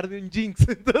en lugar de un Jinx.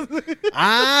 Entonces...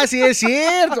 Sí es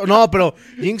cierto. No, pero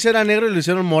Jinx era negro y lo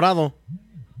hicieron morado.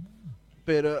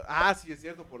 Pero, sí es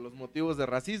cierto, por los motivos de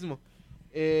racismo.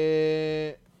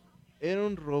 Era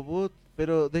un robot,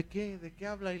 pero ¿de qué? ¿De qué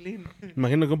habla Aileen?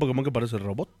 Imagino que un Pokémon que parece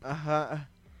robot. Ajá.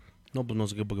 No, pues no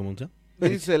sé qué Pokémon sea.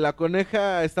 Dice, la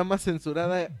coneja está más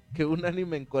censurada que un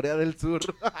anime en Corea del Sur.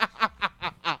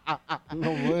 No,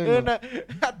 bueno. Una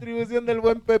atribución del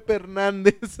buen Pepe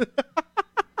Hernández.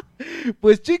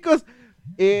 Pues chicos,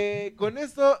 con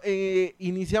esto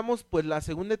iniciamos pues la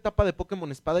segunda etapa de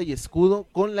Pokémon Espada y Escudo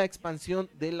con la expansión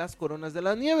de las coronas de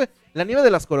la nieve de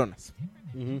las coronas.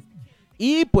 Uh-huh.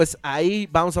 Y pues ahí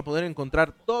vamos a poder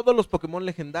encontrar todos los Pokémon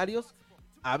legendarios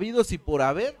habidos y por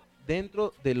haber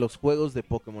dentro de los juegos de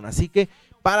Pokémon. Así que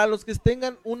para los que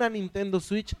tengan una Nintendo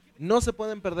Switch, no se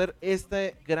pueden perder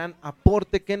este gran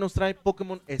aporte que nos trae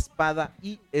Pokémon Espada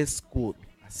y Escudo.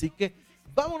 Así que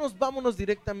vámonos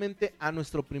directamente a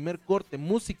nuestro primer corte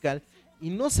musical.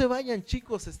 Y no se vayan,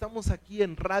 chicos, estamos aquí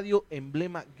en Radio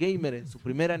Emblema Gamer en su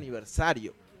primer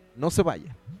aniversario. No se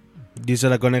vayan. Dice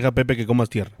la coneja Pepe que comas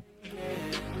tierra.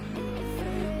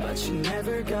 But you're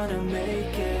never gonna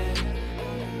make it.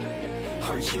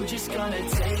 Are you just gonna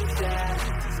take that?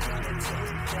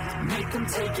 Make them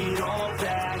take it all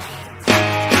back.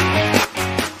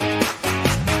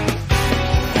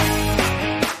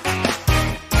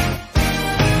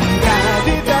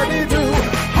 Daddy-daddy-do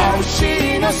欲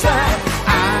しいのさ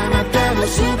あなたの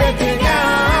すべて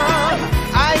が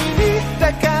愛に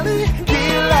たかるギ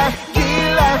ラギ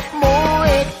ラ燃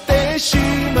えてし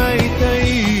まいた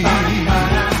い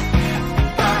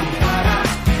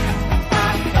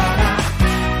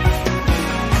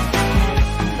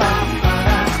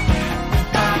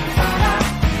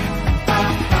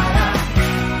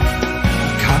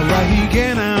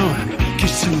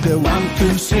でワン、ツ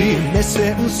ー、スリー目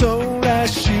線そら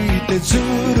してずる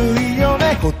いよ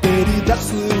ねほてり出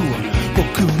す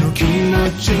僕の気持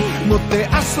ち持って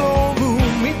遊ぶ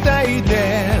みたい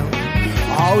で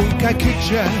追いかけ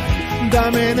ちゃダ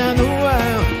メなのは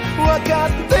分かっ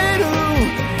てる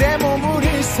でも無理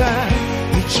さ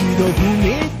一度踏み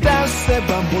出せ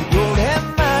ば戻れ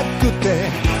なく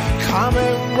て仮面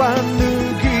は脱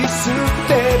ぎ捨て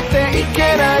ていけ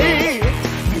ない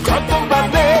言葉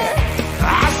で遊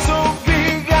び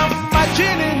が街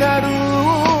になる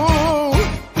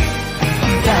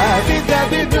ダディダ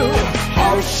ディドゥ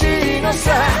欲しいの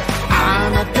さあ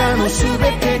なたのす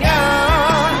べてが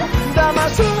騙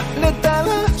されたら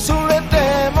それで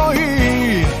もい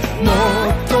いも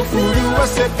っと震わ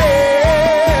せて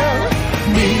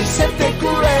見せてくれ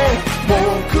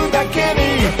僕だけに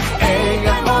笑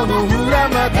顔の裏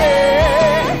まで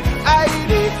愛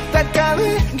にたかる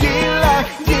ギラ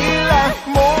ギラ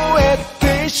燃え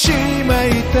てしまい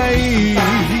たい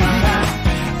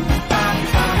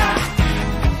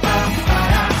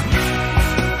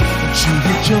躊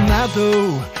躇など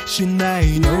しな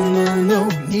いの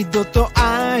二度と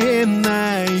会え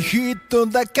ない人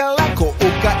だから後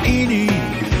悔に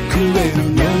くれる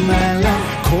のなら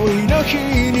恋の日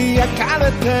に焼か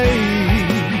れたい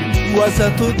わ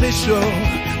ざとでしょ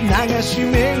流し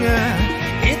目が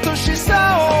愛し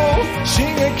さを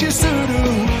刺激する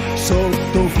そっ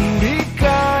と振り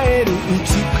返る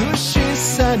美し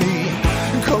さに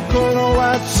心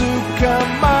は掴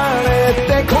まれて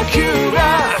呼吸が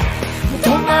止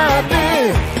まって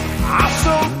遊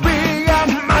びが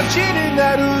街にな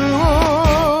る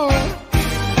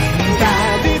ダ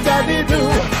ディダディドゥ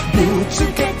ぶつ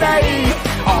けたい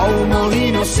思い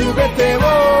のすべてを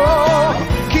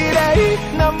嫌い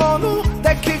なもの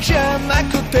だけじゃな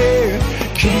くて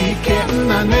危険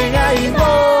な願いも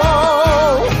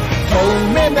止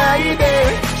めないで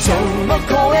その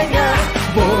声が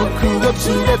僕を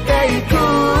連れて行く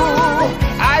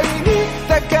愛に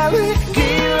たかるギ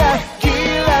ラギ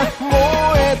ラ燃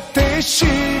えてし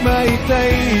まいたい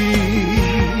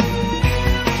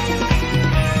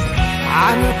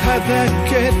あなただ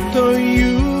けとい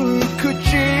う唇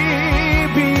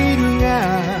が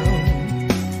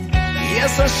優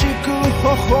しく微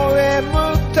笑む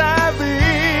たび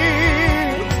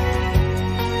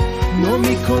飲み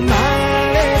込ま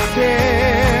れて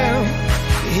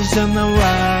いざなわ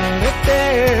れて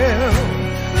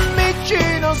未知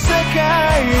の世界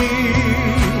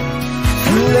触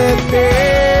れて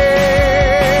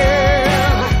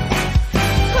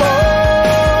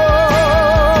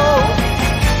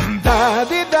ダデ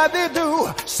ィダディド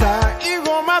ゥ最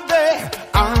後まで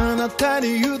あなたに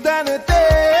委ねて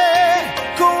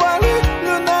壊れ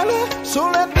るなら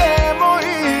それでもい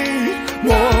いも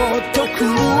っと狂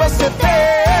わせて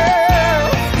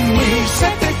見せ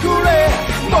てくれ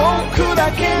僕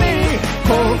だけに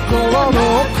心の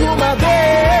奥まで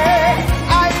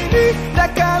愛にだ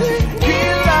からキ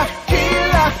ラキ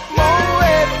ラ燃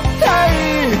えたい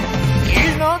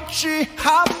命張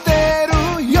ってる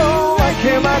夜明け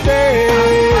まで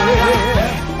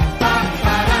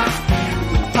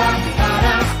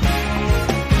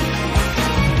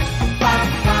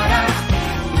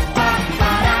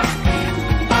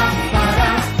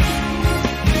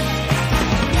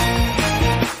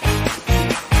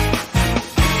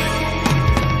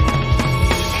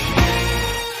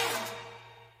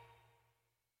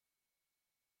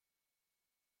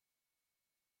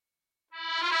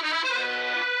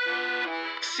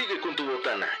sigue con tu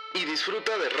botana y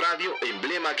disfruta de Radio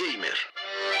Emblema Gamer.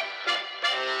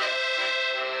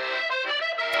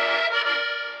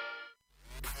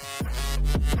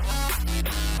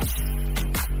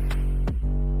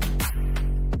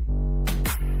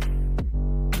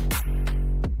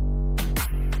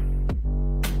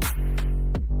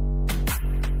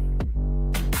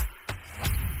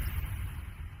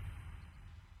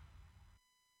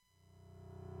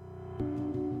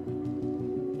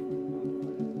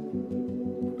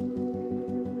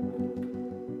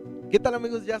 ¿Qué tal,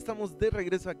 amigos? Ya estamos de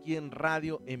regreso aquí en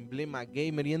Radio Emblema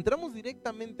Gamer y entramos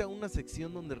directamente a una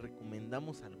sección donde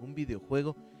recomendamos algún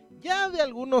videojuego ya de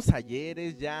algunos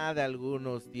ayeres, ya de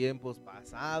algunos tiempos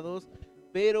pasados,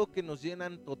 pero que nos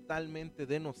llenan totalmente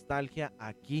de nostalgia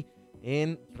aquí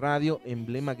en Radio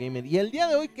Emblema Gamer. Y el día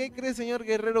de hoy, ¿qué crees, señor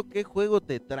Guerrero? ¿Qué juego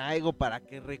te traigo para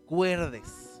que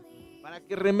recuerdes? Para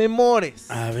que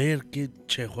rememores. A ver,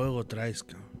 ¿qué juego traes,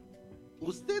 cabrón?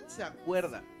 ¿Usted se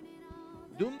acuerda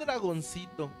de un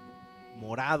dragoncito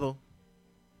morado?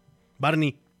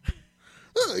 Barney.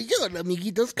 Ay, hola,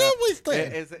 amiguitos, ¿cómo están?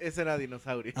 Ese era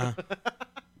dinosaurio. Ah.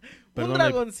 Un Perdón,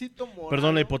 dragoncito morado.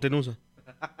 Perdón, la hipotenusa.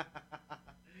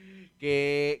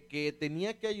 que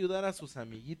tenía que ayudar a sus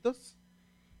amiguitos.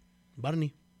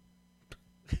 Barney.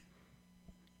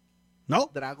 ¿No?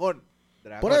 Dragón.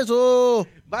 Por eso.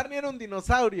 Barney era un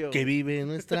dinosaurio. Que vive en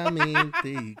nuestra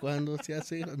mente y cuando se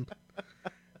hace...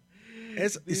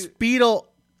 ¿Es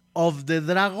Spiro of the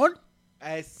Dragon?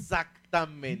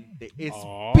 Exactamente. Ay.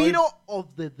 Spiro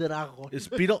of the Dragon.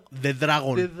 Spiro the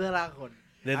Dragon. The Dragon.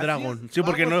 De Así Dragon. es, Sí,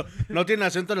 porque vamos. no tiene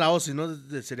acento en la O, sino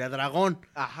sería dragón.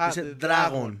 Ajá. Dice The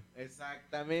Dragon.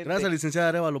 Exactamente. Gracias, licenciada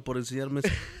Arevalo, por enseñarme eso.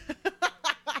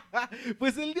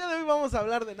 Pues el día de hoy vamos a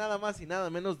hablar de nada más y nada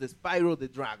menos de Spyro the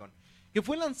Dragon, que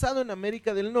fue lanzado en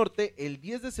América del Norte el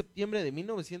 10 de septiembre de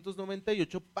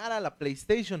 1998 para la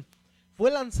PlayStation. Fue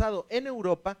lanzado en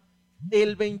Europa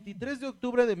el 23 de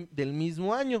octubre del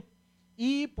mismo año.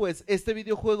 Y pues este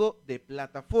videojuego de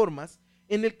plataformas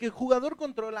en el que el jugador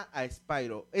controla a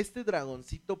Spyro, este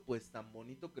dragoncito pues tan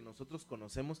bonito que nosotros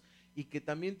conocemos y que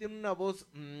también tiene una voz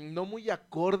no muy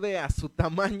acorde a su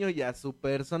tamaño y a su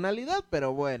personalidad,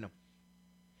 pero bueno.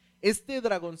 Este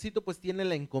dragoncito pues tiene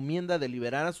la encomienda de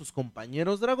liberar a sus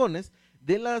compañeros dragones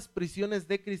de las prisiones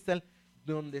de cristal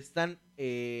donde están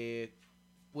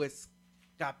pues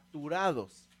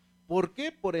capturados. ¿Por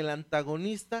qué? Por el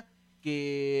antagonista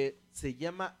que se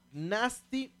llama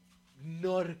Nasty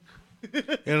Nork.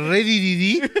 ¿El Rey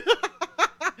Didi?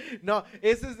 No,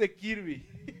 ese es de Kirby.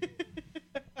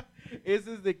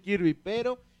 Ese es de Kirby,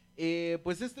 pero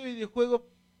pues este videojuego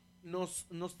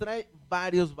nos trae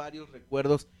varios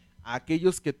recuerdos a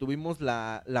aquellos que tuvimos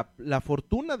la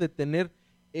fortuna de tener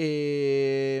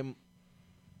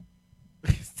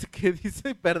que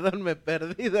dice, perdón, me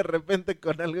perdí de repente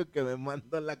con algo que me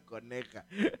mandó la coneja.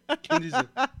 ¿Quién dice?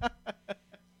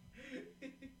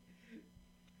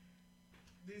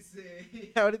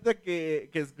 Dice, ahorita que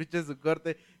escuche su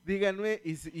corte, díganme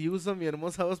y uso mi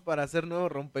hermosa voz para hacer nuevo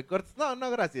rompecortes.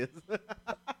 No, gracias.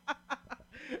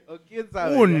 O quién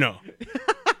sabe. Uno.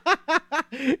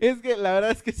 Es que la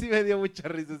verdad es que sí me dio mucha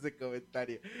risa ese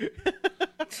comentario.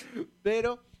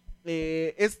 Pero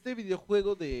este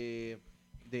videojuego de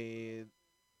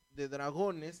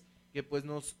dragones que pues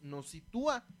nos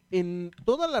sitúa en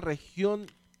toda la región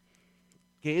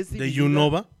que es dividida... ¿De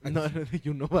Yunova? No, de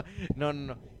Yunova. No.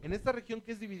 En esta región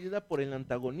que es dividida por el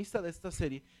antagonista de esta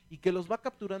serie y que los va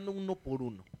capturando uno por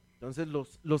uno. Entonces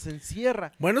los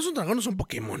encierra. Bueno, esos dragones son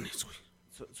Pokémones, güey.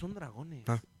 Son dragones.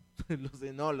 Ah.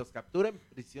 Los captura en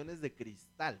prisiones de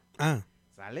cristal. Ah.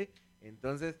 ¿Sale?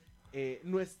 Entonces,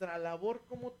 nuestra labor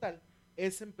como tal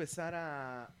es empezar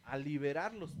a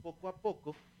liberarlos poco a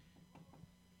poco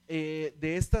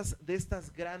de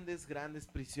estas grandes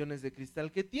prisiones de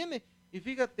cristal que tiene. Y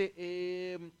fíjate,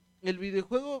 el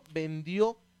videojuego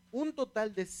vendió un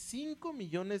total de 5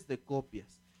 millones de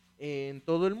copias en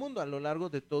todo el mundo, a lo largo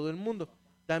de todo el mundo.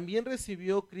 También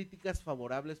recibió críticas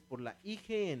favorables por la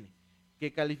IGN,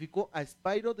 que calificó a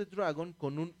Spyro the Dragon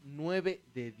con un 9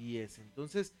 de 10.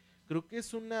 Entonces, creo que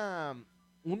es un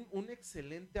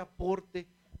excelente aporte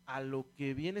a lo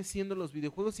que viene siendo los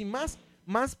videojuegos y más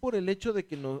por el hecho de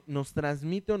que nos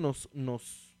transmite o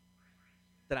nos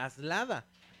traslada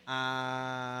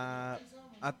a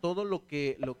todo lo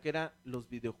que eran los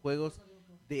videojuegos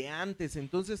de antes.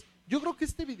 Entonces, yo creo que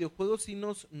este videojuego sí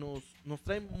nos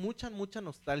trae mucha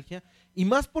nostalgia y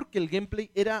más porque el gameplay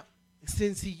era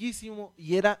sencillísimo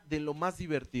y era de lo más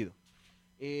divertido.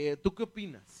 ¿Tú qué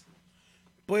opinas?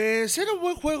 Pues era un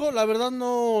buen juego, la verdad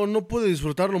no pude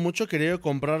disfrutarlo mucho. Quería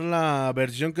comprar la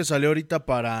versión que salió ahorita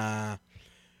para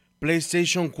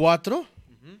PlayStation 4,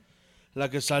 la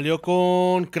que salió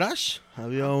con Crash.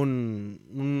 Había un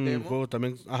juego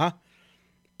también, ajá.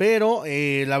 Pero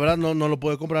la verdad no lo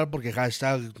puedo comprar porque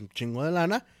está un chingo de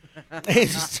lana.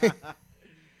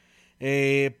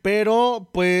 Pero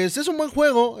pues es un buen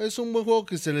juego. Es un buen juego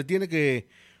que se le tiene que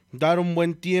dar un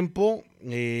buen tiempo.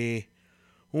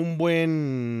 Un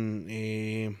buen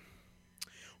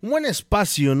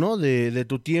espacio, ¿no? De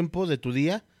tu tiempo, de tu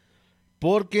día.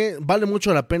 Porque vale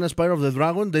mucho la pena Spyro of the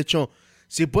Dragon. De hecho,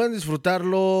 si pueden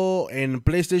disfrutarlo en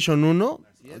PlayStation 1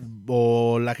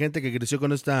 o la gente que creció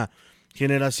con esta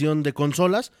generación de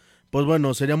consolas, pues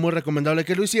bueno, sería muy recomendable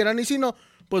que lo hicieran. Y si no,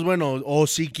 pues bueno, o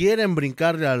si quieren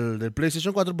brincar al del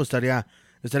PlayStation 4, pues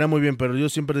estaría muy bien. Pero yo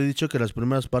siempre he dicho que las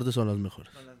primeras partes son las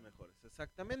mejores. Son las mejores,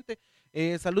 exactamente.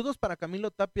 Saludos para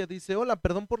Camilo Tapia, dice, hola,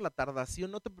 perdón por la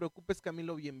tardación, no te preocupes,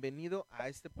 Camilo, bienvenido a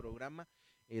este programa.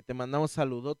 Te mandamos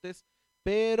saludotes,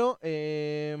 pero...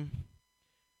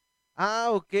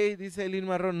 ok, dice Elin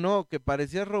Marrón, no, que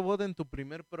parecías robot en tu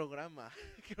primer programa.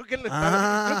 Creo que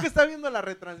está viendo la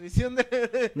retransmisión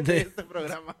de este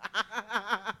programa.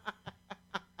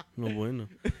 No, bueno.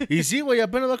 Y sí, güey,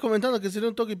 apenas va comentando que sería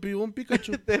un toque y un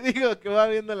Pikachu. Te digo que va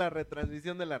viendo la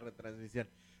retransmisión de la retransmisión.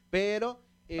 Pero,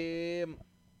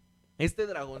 este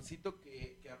dragoncito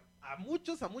que a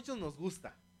muchos nos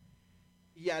gusta.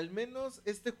 Y al menos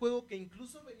este juego que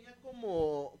incluso venía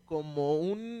como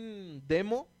un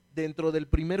demo dentro del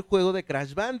primer juego de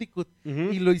Crash Bandicoot.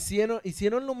 Y lo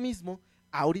hicieron lo mismo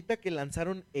ahorita que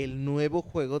lanzaron el nuevo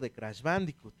juego de Crash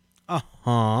Bandicoot.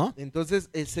 Ajá. Entonces,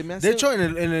 se me hace... De hecho,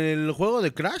 en el juego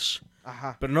de Crash,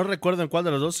 ajá, pero no recuerdo en cuál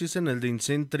de los dos, si es en el de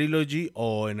Insane Trilogy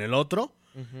o en el otro,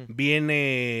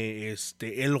 viene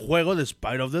el juego de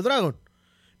Spyro of the Dragon.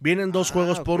 Vienen dos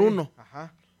juegos por uno.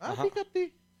 Ajá. Ajá.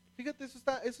 Fíjate,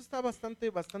 eso está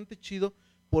bastante chido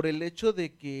por el hecho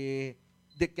de que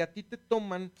a ti te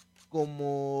toman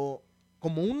como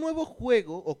un nuevo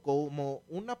juego o como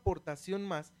una aportación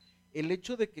más el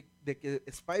hecho de que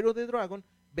Spyro the Dragon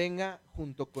venga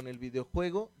junto con el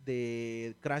videojuego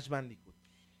de Crash Bandicoot.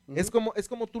 Es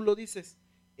como tú lo dices,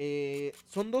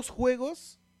 son dos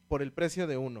juegos por el precio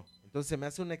de uno. Entonces se me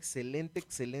hace un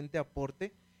excelente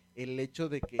aporte el hecho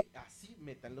de que así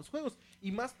metan los juegos.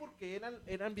 Y más porque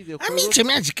eran videojuegos... A mí se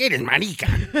me hace que eres marica.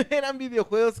 Eran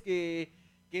videojuegos que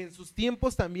en sus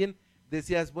tiempos también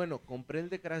decías, bueno, compré el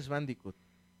de Crash Bandicoot,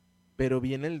 pero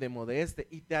viene el demo de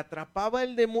y te atrapaba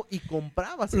el demo y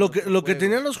comprabas lo que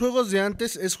tenían los juegos de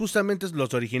antes es justamente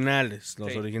los originales,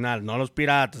 originales, no los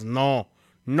piratas, no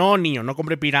niño, no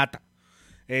compré pirata.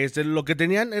 Lo que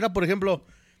tenían era, por ejemplo,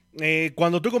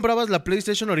 cuando tú comprabas la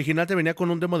PlayStation original te venía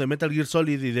con un demo de Metal Gear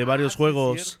Solid y de varios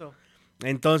juegos.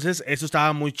 Entonces, eso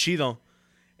estaba muy chido.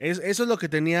 Eso es lo que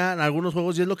tenían algunos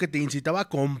juegos y es lo que te incitaba a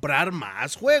comprar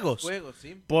más juegos.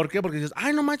 Sí. ¿Por qué? Porque dices,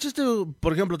 ay, no manches,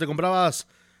 por ejemplo, te comprabas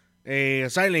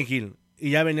Silent Hill y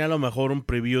ya venía a lo mejor un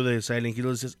preview de Silent Hill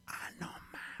y dices, no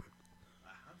mames.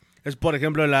 Es, por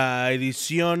ejemplo, la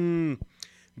edición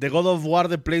de God of War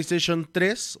de PlayStation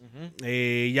 3,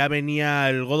 ya venía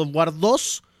el God of War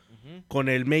 2 con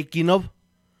el making of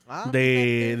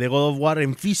de God of War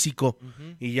en físico.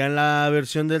 Y ya en la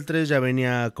versión del 3 ya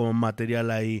venía como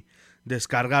material ahí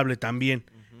descargable también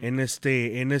en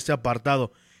este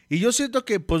apartado. Y yo siento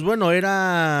que, pues bueno,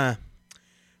 era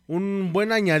un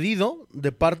buen añadido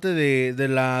de parte de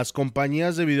las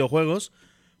compañías de videojuegos,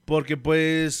 porque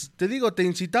pues, te digo, te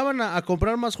incitaban a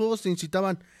comprar más juegos, te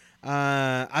incitaban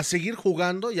a seguir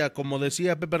jugando, ya como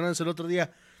decía Pepe Hernández el otro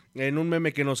día en un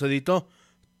meme que nos editó,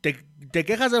 te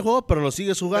quejas del juego, pero lo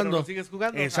sigues jugando.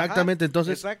 Exactamente,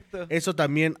 entonces eso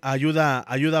también ayuda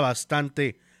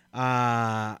bastante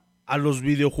a los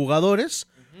videojugadores,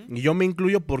 y yo me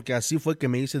incluyo porque así fue que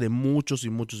me hice de muchos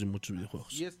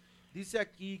videojuegos. Y dice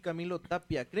aquí Camilo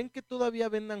Tapia, ¿creen que todavía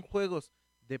vendan juegos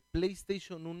de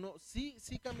PlayStation 1? Sí,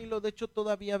 Camilo, de hecho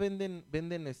todavía venden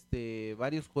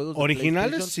varios juegos de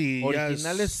originales, sí.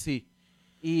 Originales, sí.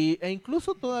 E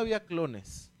incluso todavía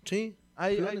clones. Sí.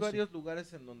 Hay varios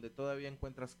lugares en donde todavía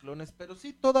encuentras clones, pero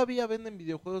sí todavía venden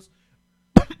videojuegos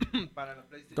para la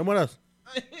PlayStation. ¿Te mueras?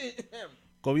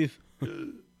 COVID.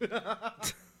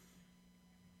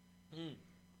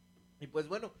 Y pues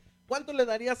bueno, ¿cuánto le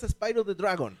darías a Spyro the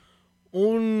Dragon?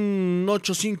 Un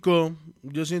 8.5.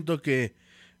 Yo siento que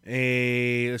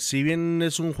si bien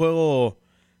es un juego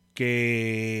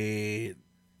que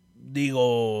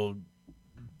digo,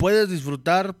 puedes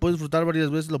disfrutar varias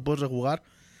veces, lo puedes rejugar.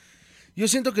 Yo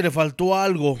siento que le faltó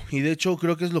algo, y de hecho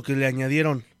creo que es lo que le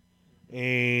añadieron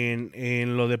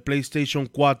en lo de PlayStation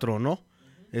 4, ¿no?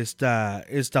 Esta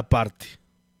parte.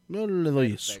 Yo le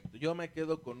doy perfecto. Yo me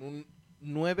quedo con un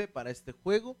 9 para este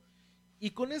juego. Y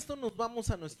con esto nos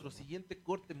vamos a nuestro siguiente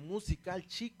corte musical,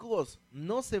 chicos.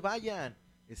 No se vayan.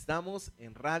 Estamos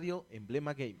en Radio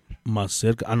Emblema Gamer. Más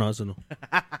cerca. Ah, no, eso no.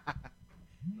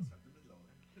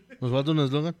 Nos falta un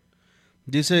eslogan.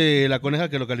 Dice la coneja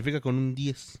que lo califica con un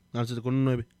 10. No, con un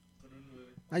 9.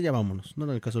 Ah, ya vámonos. No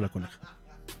era el caso de la coneja.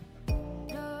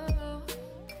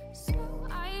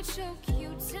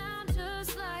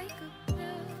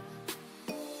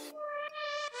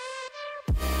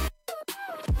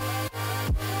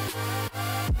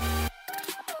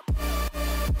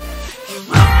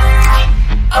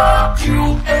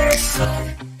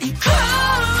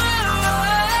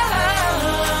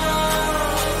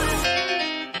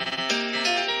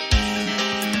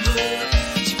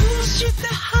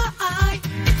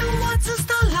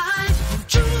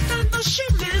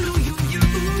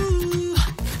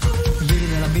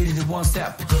 One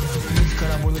step,自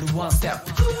ら戻る one step、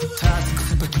タスク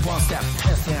すべき one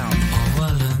step、pass down。終わ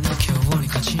らな今日に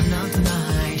勝ちなんてな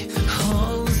い。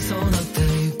Oh、そうなって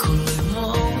これ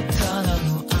もただ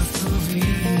の遊び。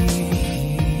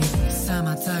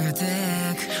妨げて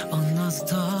くおのず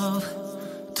と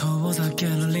遠ざけ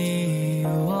る理由を。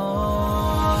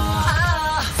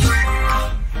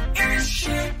意識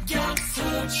が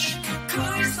四角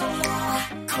い空、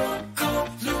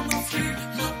心の隙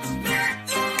間。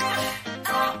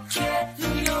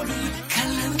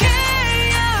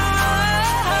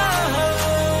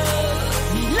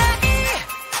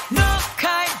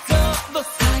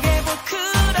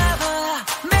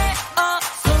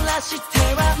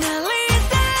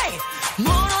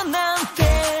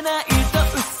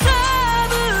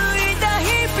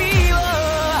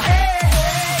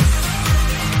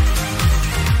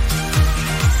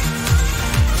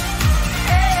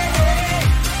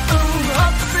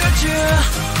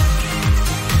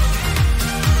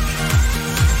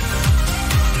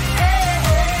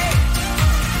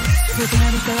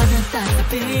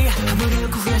ハモリを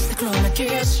焦がした黒なキ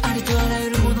ッシュ、ありとあら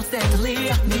ゆるもの捨てたり、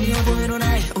身に覚えの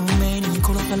ない運命に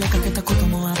殺されかけたこと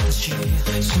もあったし、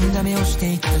死んだ目をし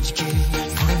ていった時期、そ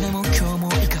れでも今日も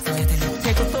生かされてるっ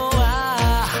てこと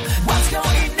は What's going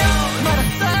on、 まだ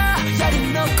さや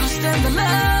り残してんだ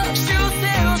ろう、修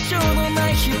正のしょうもな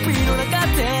い日々の中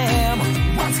で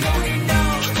What's going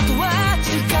on、 人とは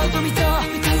違うと見た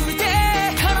上で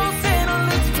可能性の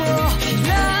ルートを開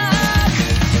く。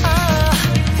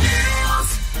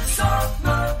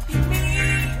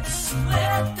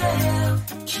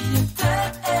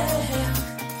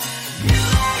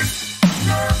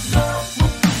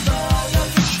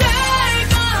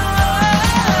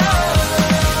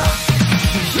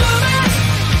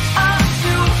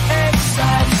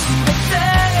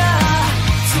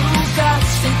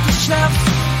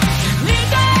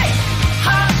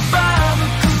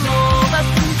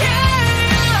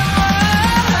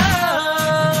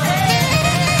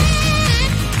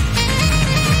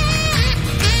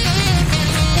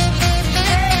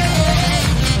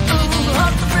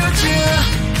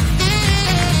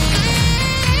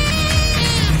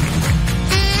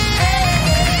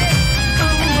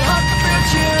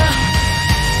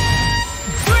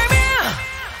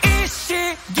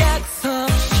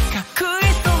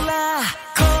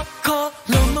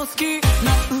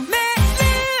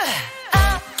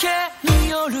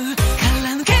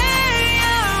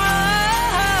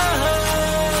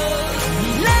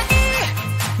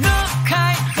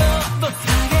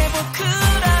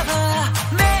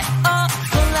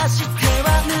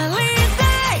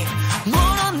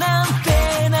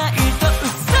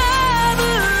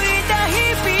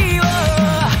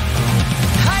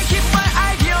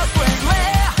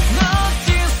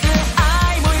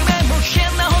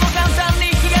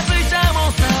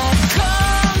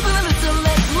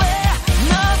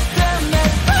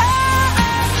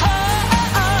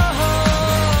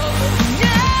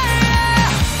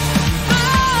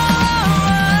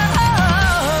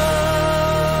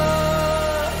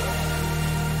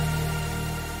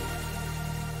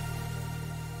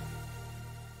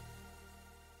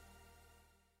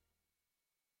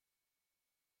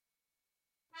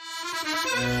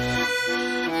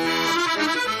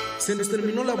Se nos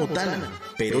terminó la botana,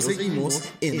 pero seguimos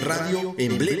en Radio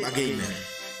Emblema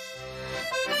Gamer.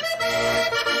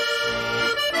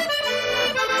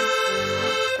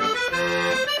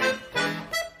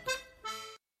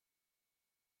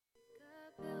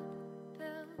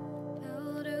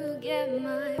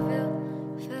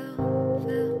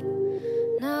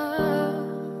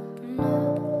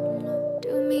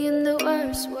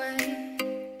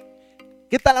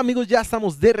 ¿Qué tal, amigos? Ya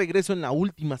estamos de regreso en la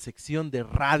última sección de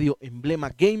Radio Emblema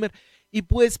Gamer y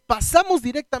pues pasamos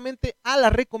directamente a la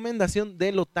recomendación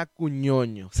del otaku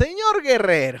ñoño. Señor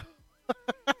Guerrero,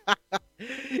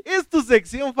 Es tu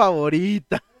sección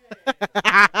favorita.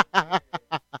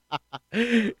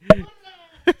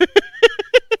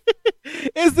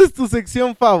 Esta es tu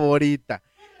sección favorita.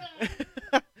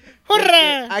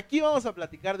 ¡Hurra! Aquí vamos a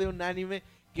platicar de un anime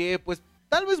que pues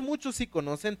tal vez muchos sí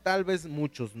conocen, tal vez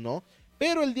muchos no,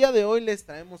 pero el día de hoy les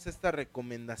traemos esta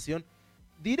recomendación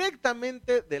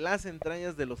directamente de las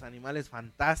entrañas de los animales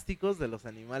fantásticos, de los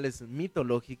animales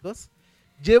mitológicos,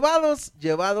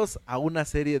 llevados a una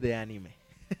serie de anime.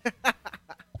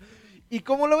 Y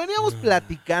como lo veníamos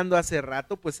platicando hace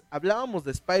rato, pues hablábamos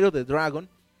de Spyro the Dragon.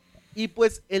 Y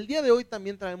pues el día de hoy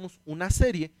también traemos una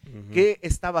serie que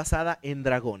está basada en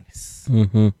dragones.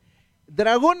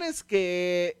 Dragones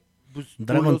que... Pues,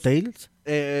 ¿Dragon Tales?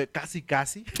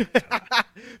 Casi.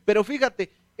 Pero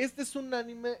fíjate, este es un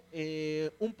anime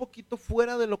un poquito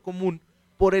fuera de lo común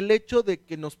por el hecho de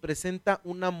que nos presenta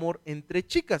un amor entre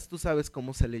chicas. ¿Tú sabes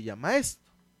cómo se le llama esto?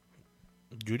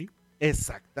 ¿Yuri?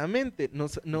 Exactamente,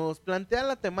 nos plantea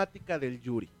la temática del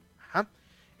Yuri. Ajá.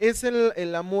 Es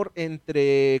el amor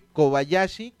entre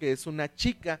Kobayashi, que es una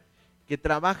chica que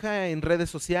trabaja en redes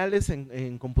sociales,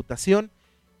 en computación,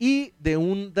 y de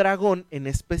un dragón en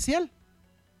especial.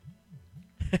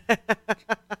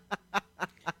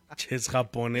 Ches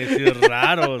japoneses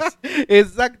raros.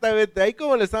 Exactamente, ahí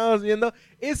como lo estábamos viendo,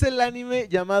 es el anime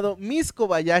llamado Miss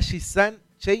Kobayashi-san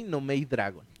Chei no Mei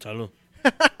Dragon. Salud.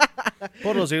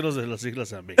 Por los siglos de los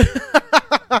siglos, amén.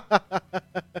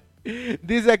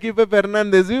 Dice aquí Pepe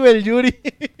Hernández, vive el Yuri.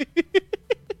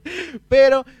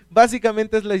 Pero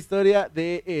básicamente es la historia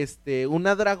de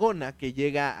una dragona que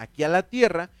llega aquí a la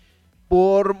Tierra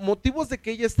por motivos de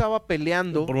que ella estaba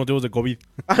peleando. Por motivos de COVID.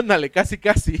 Ándale, casi.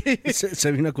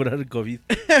 Se vino a curar el COVID.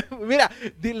 Mira,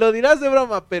 lo dirás de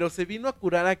broma, pero se vino a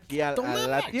curar aquí a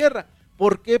la Tierra.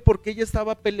 ¿Por qué? Porque ella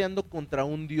estaba peleando contra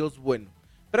un dios bueno.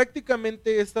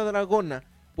 Prácticamente esta dragona,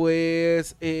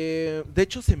 pues, de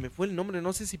hecho se me fue el nombre,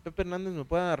 no sé si Pepe Hernández me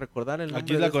pueda recordar el nombre.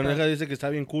 Aquí la coneja dice que está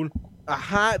bien cool.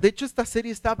 Ajá, de hecho esta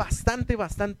serie está bastante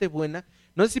buena.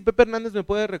 No sé si Pepe Hernández me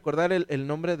puede recordar el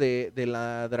nombre de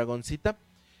la dragoncita.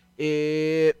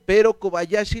 Pero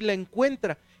Kobayashi la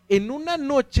encuentra en una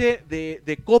noche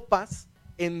de copas,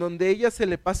 en donde ella se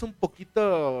le pasa un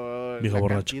poquito Vieja la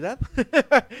borracha. cantidad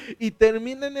y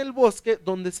termina en el bosque,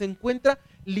 donde se encuentra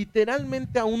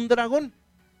literalmente a un dragón.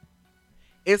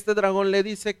 Este dragón le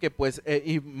dice que pues,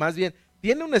 y más bien,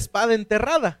 tiene una espada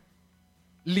enterrada,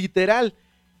 literal,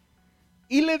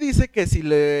 y le dice que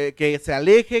que se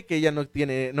aleje, que ella no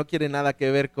quiere nada que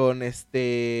ver con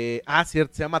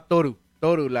cierto, se llama Toru,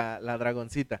 la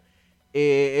dragoncita.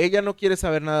 Ella no quiere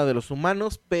saber nada de los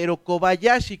humanos, pero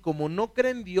Kobayashi, como no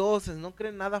cree en dioses, no cree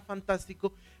en nada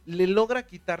fantástico, le logra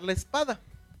quitar la espada.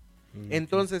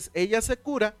 Entonces ella se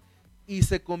cura y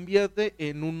se convierte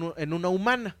en una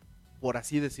humana, por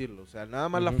así decirlo, o sea, nada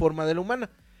más la forma de la humana.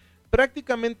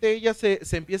 Prácticamente ellas se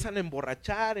empiezan a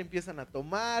emborrachar, empiezan a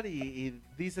tomar y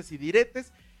dices y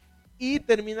diretes, y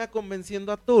termina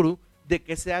convenciendo a Toru de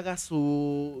que se haga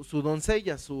su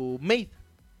doncella, su maid,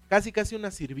 casi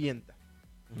una sirvienta.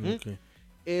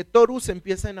 Toru se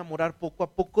empieza a enamorar poco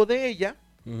a poco de ella,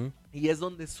 y es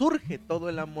donde surge todo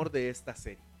el amor de esta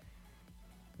serie.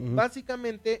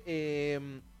 Básicamente,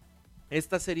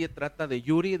 esta serie trata de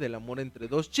Yuri, del amor entre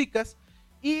dos chicas,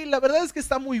 y la verdad es que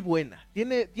está muy buena.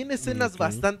 Tiene escenas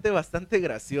bastante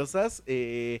graciosas.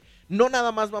 No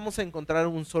nada más vamos a encontrar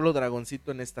un solo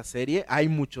dragoncito en esta serie, hay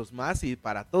muchos más y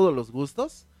para todos los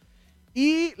gustos.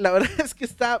 Y la verdad es que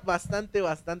está bastante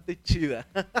chida.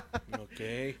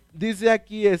 Dice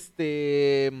aquí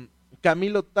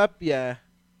Camilo Tapia,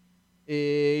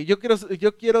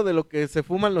 yo quiero de lo que se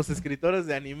fuman los escritores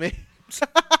de anime.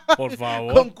 Por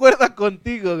favor. Concuerda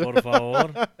contigo. Por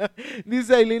favor.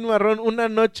 Dice Aileen Marrón, una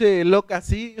noche loca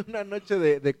así, una noche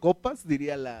de copas,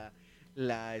 diría la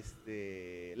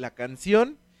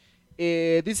canción.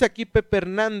 Dice aquí Pepe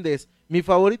Hernández, mi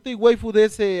favorito y waifu de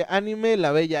ese anime,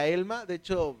 la bella Elma. De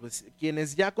hecho, pues,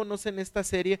 quienes ya conocen esta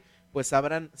serie, pues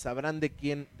sabrán de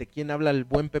quién habla el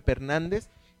buen Pepe Hernández.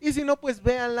 Y si no, pues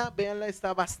véanla,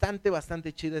 está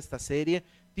bastante chida esta serie.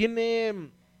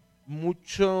 Tiene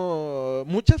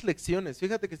muchas lecciones,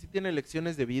 fíjate que sí tiene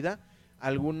lecciones de vida,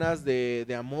 algunas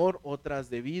de amor, otras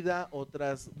de vida,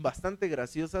 otras bastante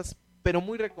graciosas, pero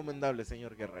muy recomendables,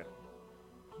 señor Guerrero.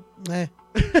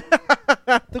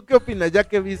 ¿Tú qué opinas ya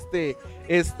que viste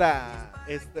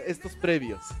estos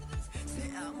previos?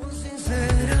 Seamos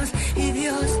sinceros y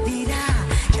Dios dirá,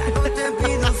 ya no te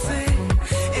pido fe,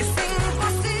 es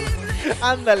imposible.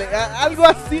 Ándale, algo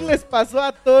así les pasó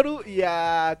a Toru y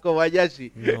a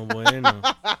Kobayashi. No, bueno.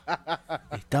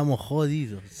 Estamos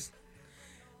jodidos.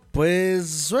 Pues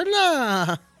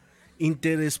suena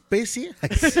Interespecie.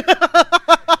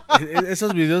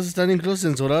 Esos videos están incluso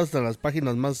censurados hasta las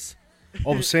páginas más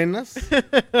obscenas.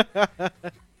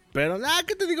 Pero,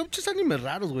 ¿qué te digo? Muchos animes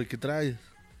raros, güey, que traes.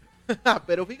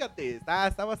 Pero fíjate, está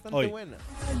bastante buena.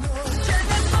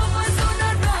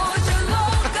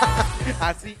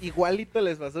 Así, igualito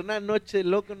les pasó una noche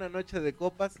loca, una noche de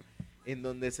copas, en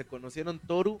donde se conocieron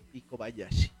Toru y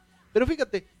Kobayashi. Pero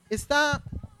fíjate, está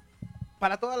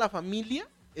para toda la familia,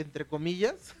 entre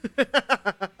comillas,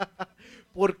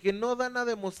 porque no dan a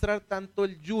demostrar tanto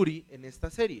el yuri en esta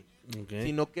serie,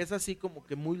 sino que es así como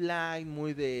que muy light,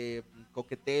 muy de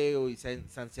coqueteo y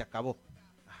se acabó.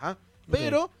 Ajá.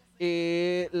 Pero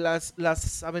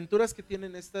las aventuras que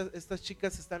tienen estas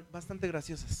chicas están bastante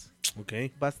graciosas. Ok.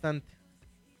 Bastante.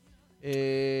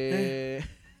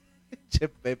 Che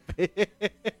Pepe.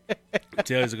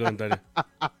 Sí, ese comentario.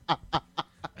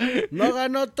 No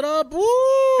ganó Trump.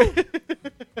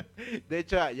 De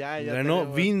hecho, ya ganó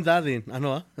tenemos... Bin Laden.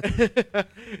 No.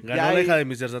 Ganó la hija de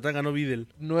Mr. Satan, ganó Videl.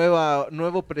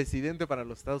 Nuevo presidente para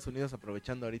los Estados Unidos,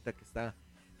 aprovechando ahorita que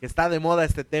está de moda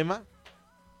este tema.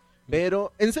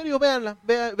 Pero, en serio, véanla.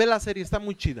 Ve la serie, está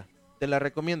muy chida. Te la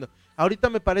recomiendo. Ahorita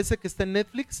me parece que está en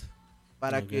Netflix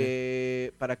para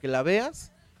que la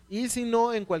veas. Y si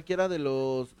no, en cualquiera de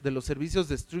los servicios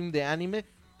de stream de anime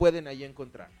pueden ahí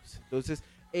encontrarlos. Entonces,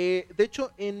 de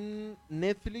hecho, en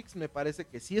Netflix me parece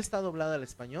que sí está doblada al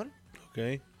español.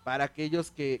 Ok. Para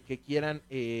aquellos que quieran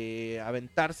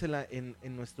aventársela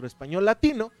en nuestro español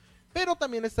latino. Pero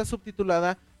también está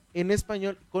subtitulada en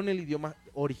español con el idioma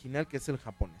original, que es el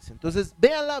japonés. Entonces,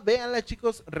 véanla,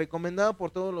 chicos. Recomendada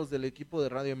por todos los del equipo de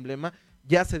Radio Emblema.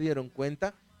 Ya se dieron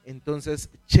cuenta. Entonces,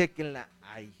 chéquenla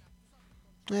ahí.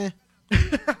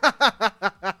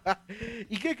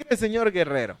 ¿Y qué cree, señor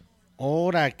Guerrero?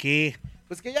 ¿Ahora qué?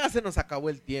 Pues que ya se nos acabó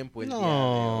el tiempo el día de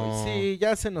hoy. Sí,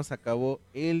 ya se nos acabó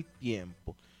el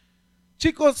tiempo.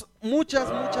 Chicos, muchas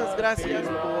gracias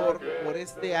por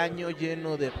este año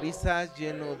lleno de risas,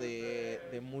 lleno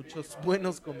de muchos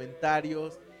buenos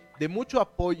comentarios, de mucho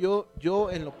apoyo. Yo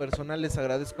en lo personal les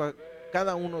agradezco a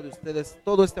cada uno de ustedes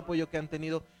todo este apoyo que han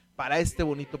tenido para este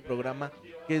bonito programa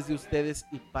que es de ustedes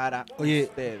y para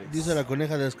ustedes. Dice la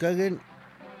coneja de Skagen,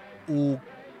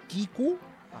 Ukiku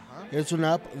es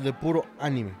una app de puro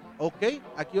anime. Ok,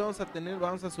 aquí vamos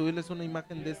a subirles una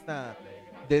imagen de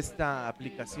esta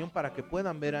aplicación para que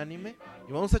puedan ver anime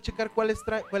y vamos a checar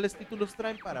cuáles títulos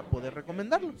traen para poder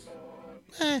recomendarlos.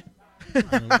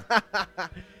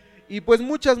 Y pues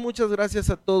muchas gracias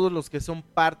a todos los que son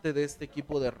parte de este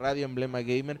equipo de Radio Emblema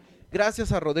Gamer.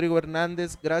 Gracias a Rodrigo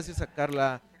Hernández, gracias a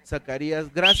Carla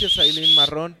Zacarías, gracias a Eileen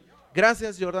Marrón,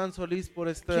 gracias Jordán Solís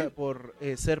por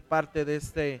ser parte de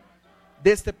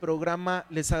este programa.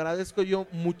 Les agradezco yo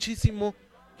muchísimo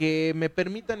que me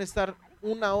permitan estar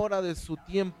una hora de su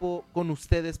tiempo con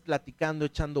ustedes platicando,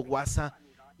 echando guasa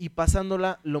y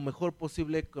pasándola lo mejor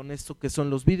posible con esto que son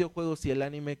los videojuegos y el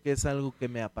anime, que es algo que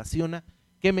me apasiona,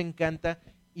 que me encanta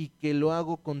y que lo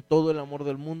hago con todo el amor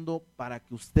del mundo para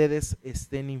que ustedes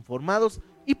estén informados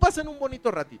y pasen un bonito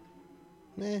ratito.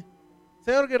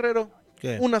 Señor Guerrero,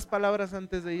 ¿qué? Unas palabras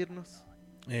antes de irnos.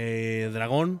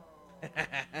 Dragón.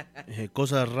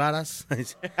 Cosas raras.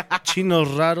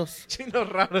 Chinos raros.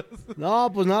 No,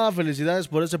 pues nada, felicidades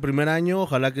por este primer año.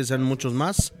 Ojalá que sean muchos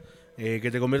más. Que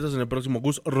te conviertas en el próximo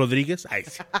Gus Rodríguez. Ay,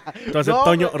 sí. Entonces,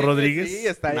 Toño Rodríguez. Sí,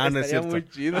 estaría muy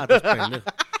chido.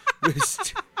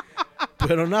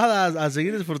 Pero nada, a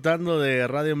seguir disfrutando de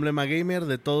Radio Emblema Gamer,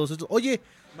 de todos estos. Oye,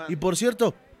 y por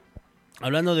cierto,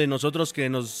 hablando de nosotros que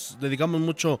nos dedicamos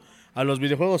mucho a los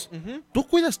videojuegos, ¿tú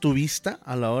cuidas tu vista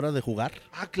a la hora de jugar?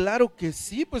 Claro que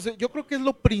sí, pues yo creo que es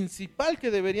lo principal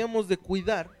que deberíamos de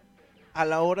cuidar a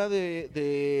la hora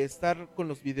de estar con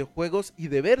los videojuegos y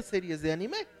de ver series de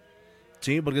anime.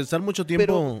 Sí, porque estar mucho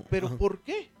tiempo... Pero ¿por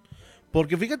qué?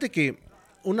 Porque fíjate que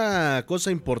una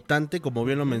cosa importante, como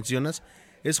bien lo mencionas,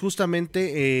 es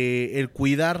justamente el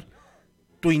cuidar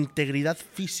tu integridad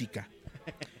física.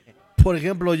 Por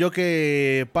ejemplo, yo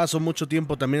que paso mucho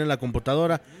tiempo también en la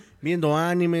computadora, viendo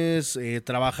animes,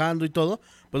 trabajando y todo,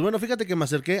 pues bueno, fíjate que me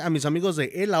acerqué a mis amigos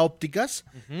de Ela Ópticas,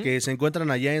 que se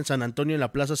encuentran allá en San Antonio, en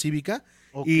la Plaza Cívica,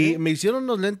 y me hicieron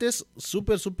unos lentes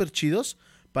súper chidos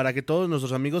para que todos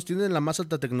nuestros amigos tienen la más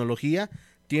alta tecnología,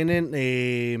 tienen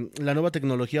la nueva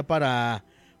tecnología para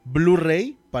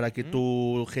Blu-ray, para que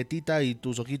tu jetita y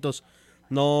tus ojitos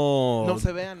no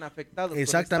se vean afectados.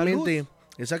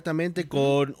 Exactamente,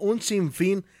 con un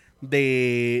sinfín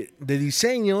de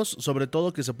diseños, sobre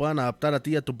todo que se puedan adaptar a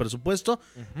ti y a tu presupuesto.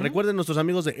 Recuerden, nuestros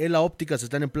amigos de Ela Ópticas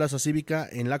están en Plaza Cívica,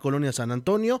 en la colonia San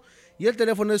Antonio, y el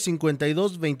teléfono es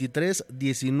 52 23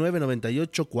 19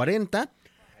 98 40.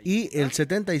 y el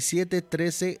 77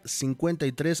 13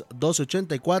 53 12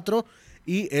 84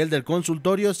 y el del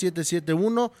consultorio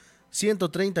 771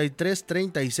 133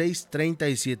 36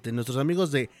 37. Nuestros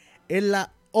amigos de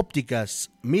Ela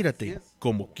Ópticas, mírate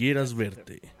como quieras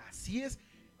verte. Así es.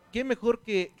 Qué mejor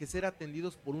que ser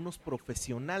atendidos por unos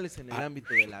profesionales en el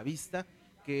ámbito de la vista,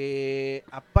 que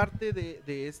aparte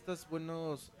de estos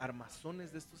buenos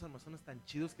armazones, de estos armazones tan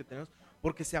chidos que tenemos,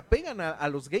 porque se apegan a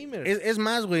los gamers. Es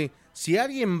más, güey, si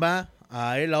alguien va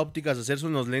a Ela Ópticas a hacerse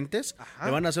unos lentes,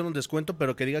 le van a hacer un descuento,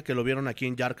 pero que diga que lo vieron aquí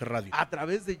en Yark Radio. A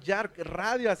través de Yark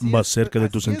Radio, así más es, cerca de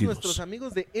tus sentidos. Nuestros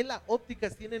amigos de Ela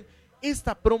Ópticas tienen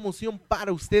esta promoción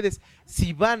para ustedes.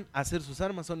 Si van a hacer sus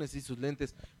armazones y sus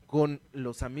lentes con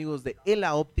los amigos de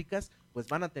Ela Ópticas, pues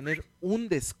van a tener un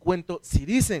descuento si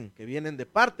dicen que vienen de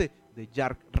parte de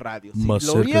Yark Radio. Si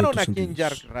lo vieron aquí en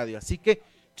Yark Radio. Así que,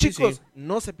 chicos,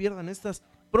 no se pierdan estas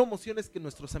promociones que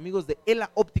nuestros amigos de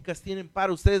Ela Ópticas tienen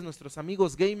para ustedes, nuestros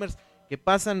amigos gamers que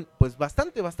pasan pues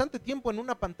bastante tiempo en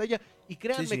una pantalla, y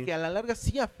créanme que a la larga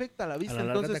sí afecta a la vista. A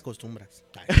la larga te acostumbras.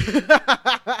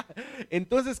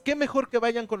 Entonces, qué mejor que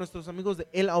vayan con nuestros amigos de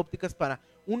Ela Ópticas para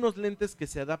unos lentes que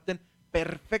se adapten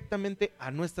perfectamente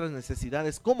a nuestras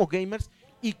necesidades como gamers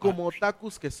y como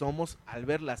otakus que somos al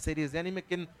ver las series de anime,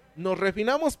 que nos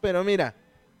refinamos, pero mira,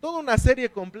 toda una serie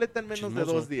completa en menos de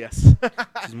 2 días.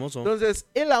 Chismoso. Entonces,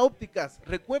 Ela Ópticas,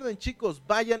 recuerden, chicos,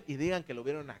 vayan y digan que lo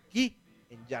vieron aquí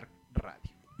en Yark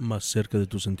Radio. Más cerca de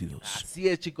tus sentidos. Así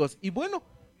es, chicos. Y bueno,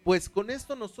 pues con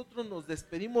esto nosotros nos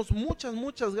despedimos.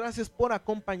 Muchas gracias por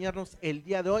acompañarnos el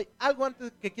día de hoy. ¿Algo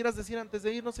antes que quieras decir antes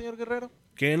de irnos, señor Guerrero?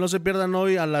 Que no se pierdan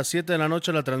hoy a las 7 de la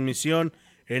noche la transmisión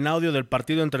en audio del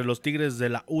partido entre los Tigres de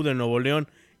la U de Nuevo León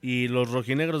y los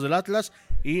rojinegros del Atlas,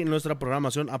 y nuestra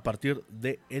programación a partir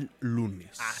del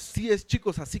lunes. Así es,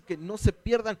 chicos, así que no se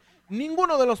pierdan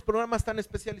ninguno de los programas tan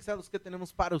especializados que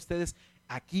tenemos para ustedes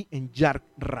aquí en Yark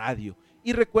Radio.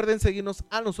 Y recuerden seguirnos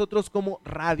a nosotros como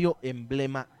Radio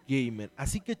Emblema Gamer.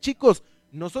 Así que, chicos,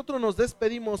 nosotros nos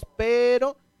despedimos,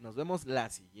 pero nos vemos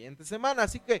la siguiente semana.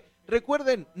 Así que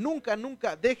recuerden, nunca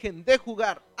dejen de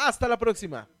jugar. Hasta la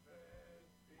próxima.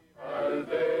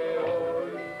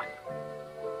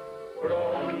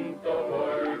 Pronto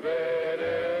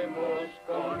volveremos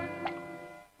con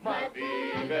más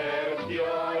diversiones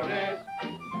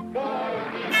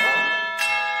por mi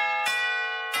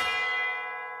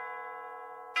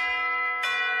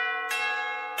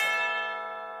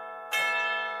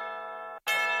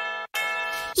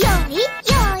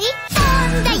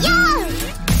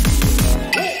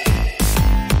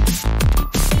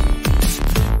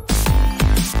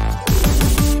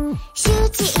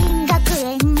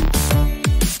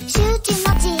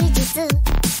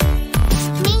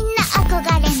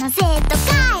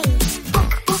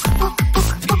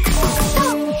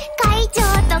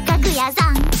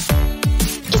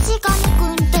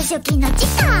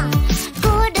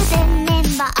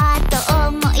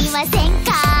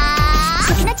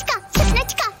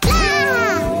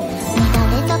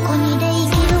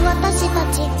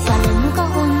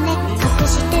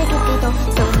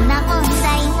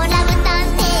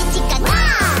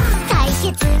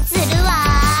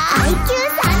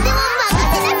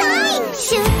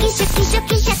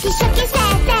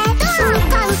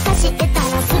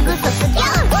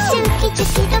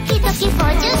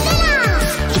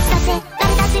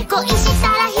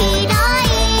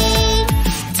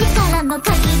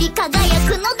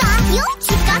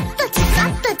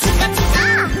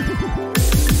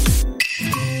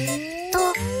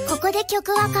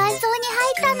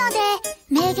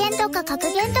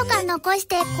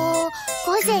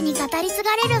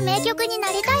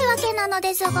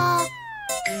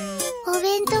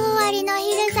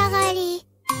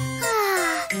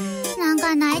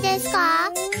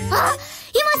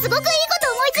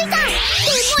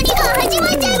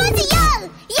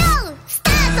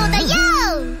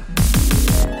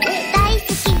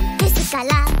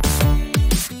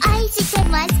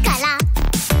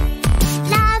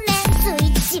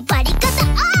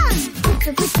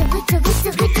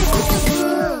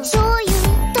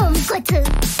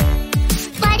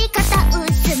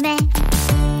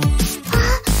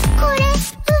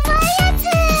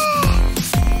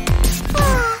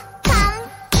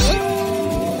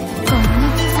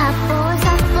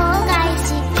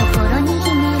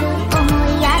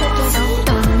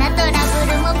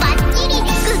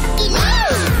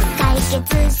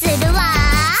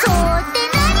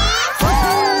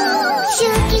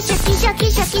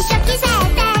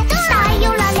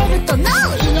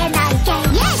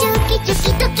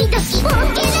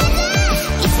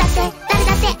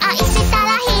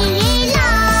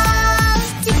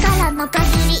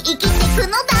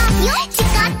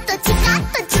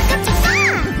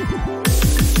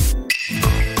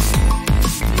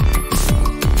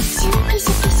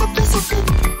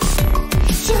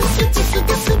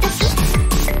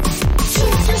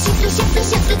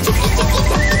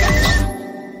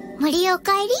お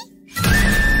かえり。